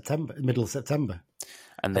since September, middle of September,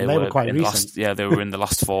 and they were quite recent. They were in the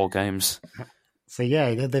last 4 games. So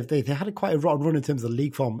they had quite a rotten run in terms of the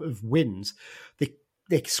league form of wins.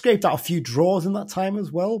 They scraped out a few draws in that time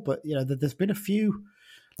as well, but there's been a few,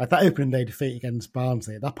 like that opening day defeat against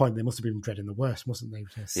Barnsley. At that point, they must have been dreading the worst, mustn't they?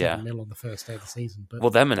 7-0 on the first day of the season. But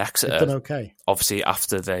them and Exeter, done okay. Obviously,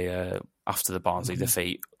 after the Barnsley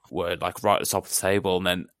defeat, were like right at the top of the table, and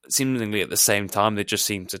then seemingly at the same time, they just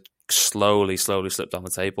seemed to slowly slip down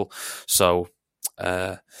the table. So,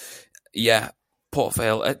 Port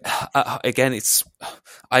Vale, again,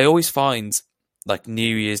 I always find like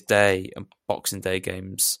New Year's Day and Boxing Day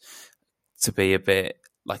games to be a bit,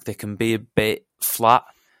 like they can be a bit flat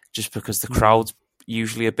just because the crowd's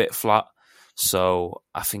usually a bit flat. So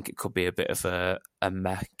I think it could be a bit of a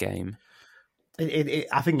meh game.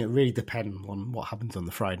 I think it really depends on what happens on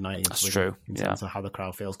the Friday night. That's true. In terms of how the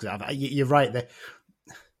crowd feels. Because you're right,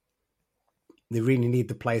 they really need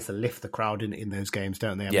the players to lift the crowd in those games,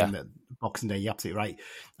 don't they? I mean, Boxing Day, you're absolutely right.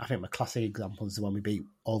 I think my classic example is the one we beat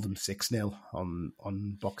Oldham 6-0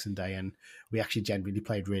 on Boxing Day, and we actually generally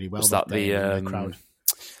played really well. Was that the crowd?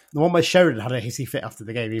 The one where Sheridan had a hissy fit after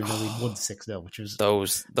the game, even though we won 6-0, which was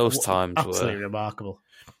those times absolutely were remarkable.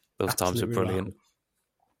 Those times were brilliant. Remarkable.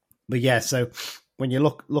 But so when you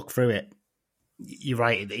look through it, you're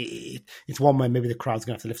right. It's one where maybe the crowd's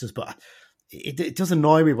going to have to lift us, but it does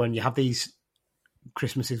annoy me when you have these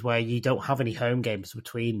Christmases where you don't have any home games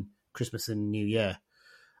between Christmas and New Year.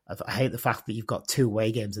 I hate the fact that you've got 2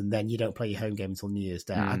 away games and then you don't play your home game until New Year's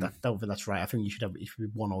Day. I don't think that's right. I think you should be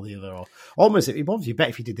one or the other, or almost it'd be better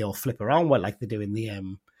if you did the old flip around where like they do in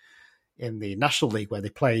the National League, where they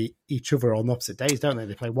play each other on opposite days, don't they?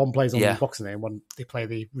 They play one plays on the Boxing Day and one they play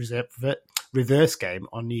the reverse game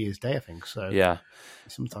on New Year's Day, I think. So I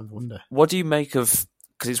sometimes wonder. What do you make of?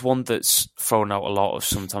 Because it's one that's thrown out a lot of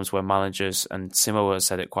sometimes where managers, and Simo has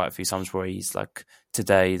said it quite a few times, where he's like,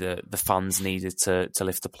 today the fans needed to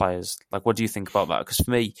lift the players. Like, what do you think about that? Because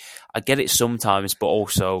for me, I get it sometimes, but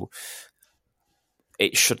also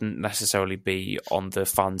it shouldn't necessarily be on the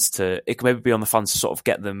fans it can maybe be on the fans to sort of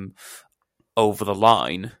get them over the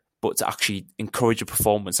line, but to actually encourage a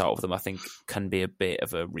performance out of them, I think can be a bit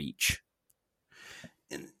of a reach.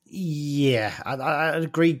 Yeah, I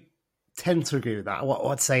agree. Tend to agree with that. What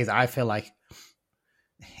I'd say is I feel like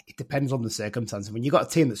it depends on the circumstances. When you've got a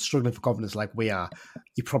team that's struggling for confidence like we are,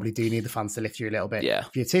 you probably do need the fans to lift you a little bit. Yeah.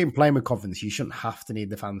 If you're a team playing with confidence, you shouldn't have to need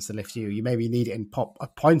the fans to lift you. You maybe need it in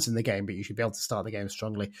points in the game, but you should be able to start the game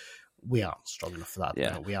strongly. We aren't strong enough for that.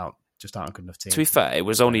 Yeah. We aren't a good enough team. To be fair, it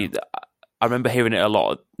was only... I remember hearing it a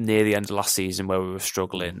lot near the end of last season where we were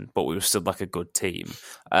struggling, but we were still like a good team.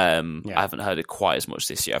 I haven't heard it quite as much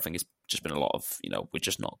this year. I think it's just been a lot of, we're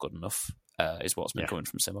just not good enough, is what's been coming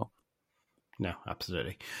from Simo. No,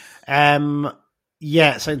 absolutely.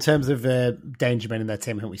 So in terms of danger men in their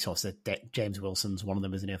team, I think we saw James Wilson's one of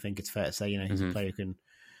them, isn't he? I think it's fair to say, he's a player who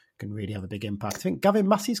can really have a big impact. I think Gavin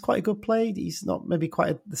Massey's quite a good player. He's not maybe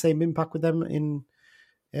quite the same impact with them in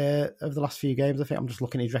over the last few games. I think I'm just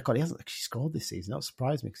looking at his record. He hasn't actually scored this season. That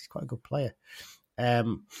surprised me because he's quite a good player. But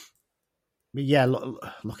yeah,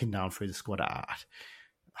 looking down through the squad,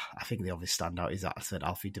 I think the obvious standout is that I said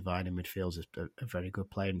Alfie Devine in midfield is a very good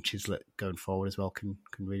player, and Chislett going forward as well can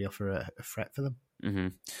really offer a threat for them. Mm-hmm.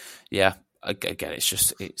 Yeah, again,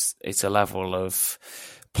 it's a level of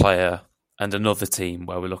player and another team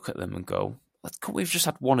where we look at them and go, we've just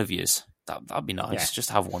had one of yours. That'd be nice. Yeah.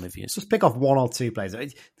 Just have one of you. Just pick off 1 or 2 players.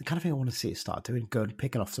 The kind of thing I want to see it start doing,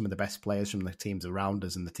 picking off some of the best players from the teams around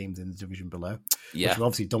us and the teams in the division below. Yeah. Which we've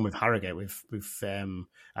obviously done with Harrogate, with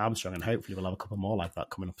Armstrong, and hopefully we'll have a couple more like that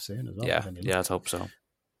coming up soon as well. Yeah, I'd hope so.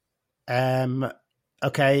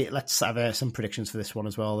 Okay, let's have some predictions for this one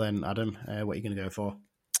as well then, Adam. What are you going to go for?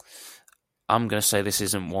 I'm going to say this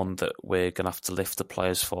isn't one that we're going to have to lift the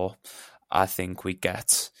players for. I think we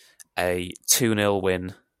get a 2-0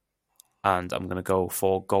 win, and I'm going to go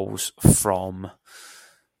for goals from...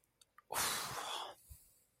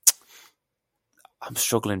 I'm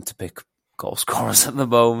struggling to pick goal scorers at the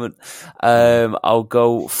moment. I'll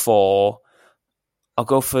go for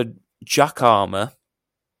Jack Armour,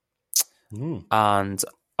 and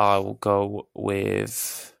I will go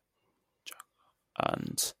with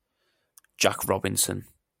Jack Robinson.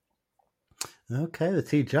 Okay, the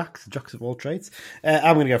two Jacks of all trades.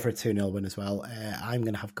 I'm going to go for a 2-0 win as well. I'm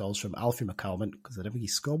going to have goals from Alfie McCalmont, because I don't think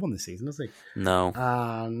he's scored one this season, has he? No.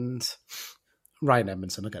 And Ryan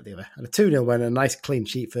Edmondson, I'll get the other. And a 2-0 win, a nice clean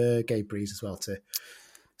sheet for Gabe Breeze as well to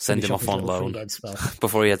send him off on loan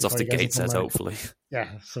before he heads off to Gateshead, hopefully. Yeah,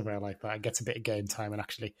 somewhere like that. Gets a bit of game time and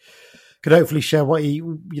actually could hopefully show what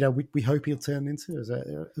we hope he'll turn into as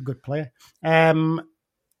a good player.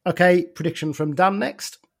 Okay, prediction from Dan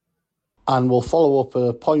next. And we'll follow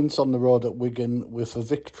up points on the road at Wigan with a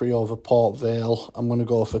victory over Port Vale. I'm going to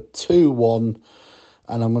go for 2-1,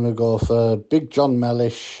 and I'm going to go for Big John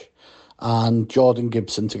Mellish and Jordan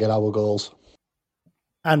Gibson to get our goals.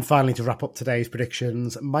 And finally, to wrap up today's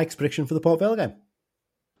predictions, Mike's prediction for the Port Vale game.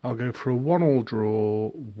 I'll go for a 1-1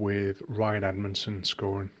 draw with Ryan Edmondson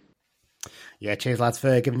scoring. Yeah, cheers, lads,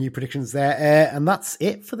 for giving you predictions there. And that's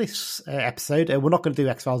it for this episode. We're not going to do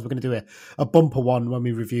X-Files. We're going to do a bumper one when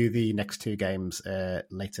we review the next two games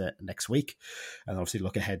later next week. And obviously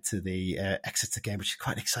look ahead to the Exeter game, which is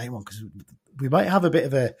quite an exciting one, because we might have a bit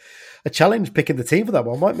of a challenge picking the team for that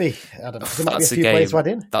one, mightn't we, Adam? There might be a few players to add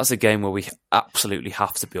in. That's a game where we absolutely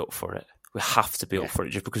have to be up for it. We have to be up for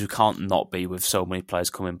it, just because we can't not be with so many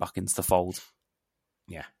players coming back into the fold.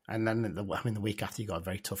 Yeah, and then the week after, you got a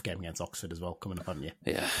very tough game against Oxford as well coming up, haven't you?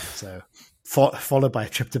 Yeah. So followed by a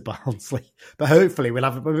trip to Barnsley, but hopefully we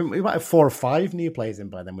might have 4 or 5 new players in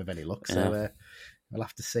by then with any luck. So we'll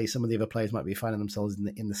have to see. Some of the other players might be finding themselves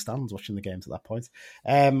in the stands watching the games at that point.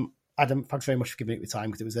 Adam, thanks very much for giving it your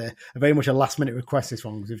time, because it was a very much a last minute request, this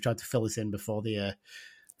one, because we've tried to fill this in before the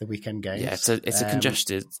weekend games. Yeah, it's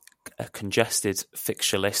a congested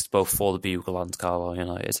fixture list, both for the Bugle and Carlisle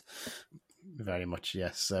United. Very much,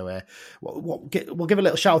 yes. So we'll give a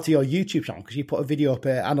little shout out to your YouTube channel, because you put a video up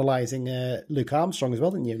analysing Luke Armstrong as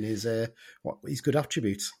well, didn't you? And his good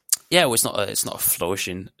attributes. Yeah, well, it's not a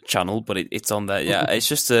flourishing channel, but it's on there. Yeah, it's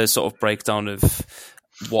just a sort of breakdown of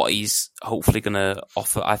what he's hopefully going to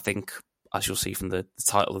offer. I think, as you'll see from the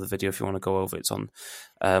title of the video, if you want to go over, it's on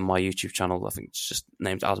my YouTube channel. I think it's just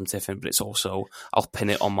named Adam Tiffin, but it's also, I'll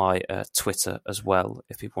pin it on my Twitter as well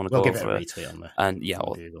if people want to go over it. Retweet on there. And yeah,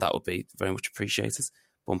 that would be very much appreciated.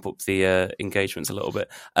 Bump up the engagements a little bit.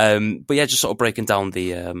 But yeah, just sort of breaking down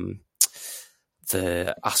the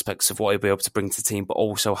aspects of what he'll be able to bring to the team, but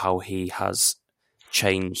also how he has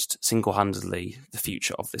changed single-handedly the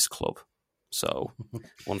future of this club. So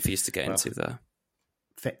one for you to get into there.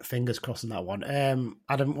 Fingers crossed on that one.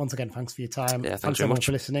 Adam, once again, thanks for your time. Yeah, thanks very much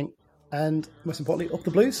for listening. And most importantly, up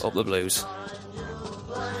the Blues. Up the Blues.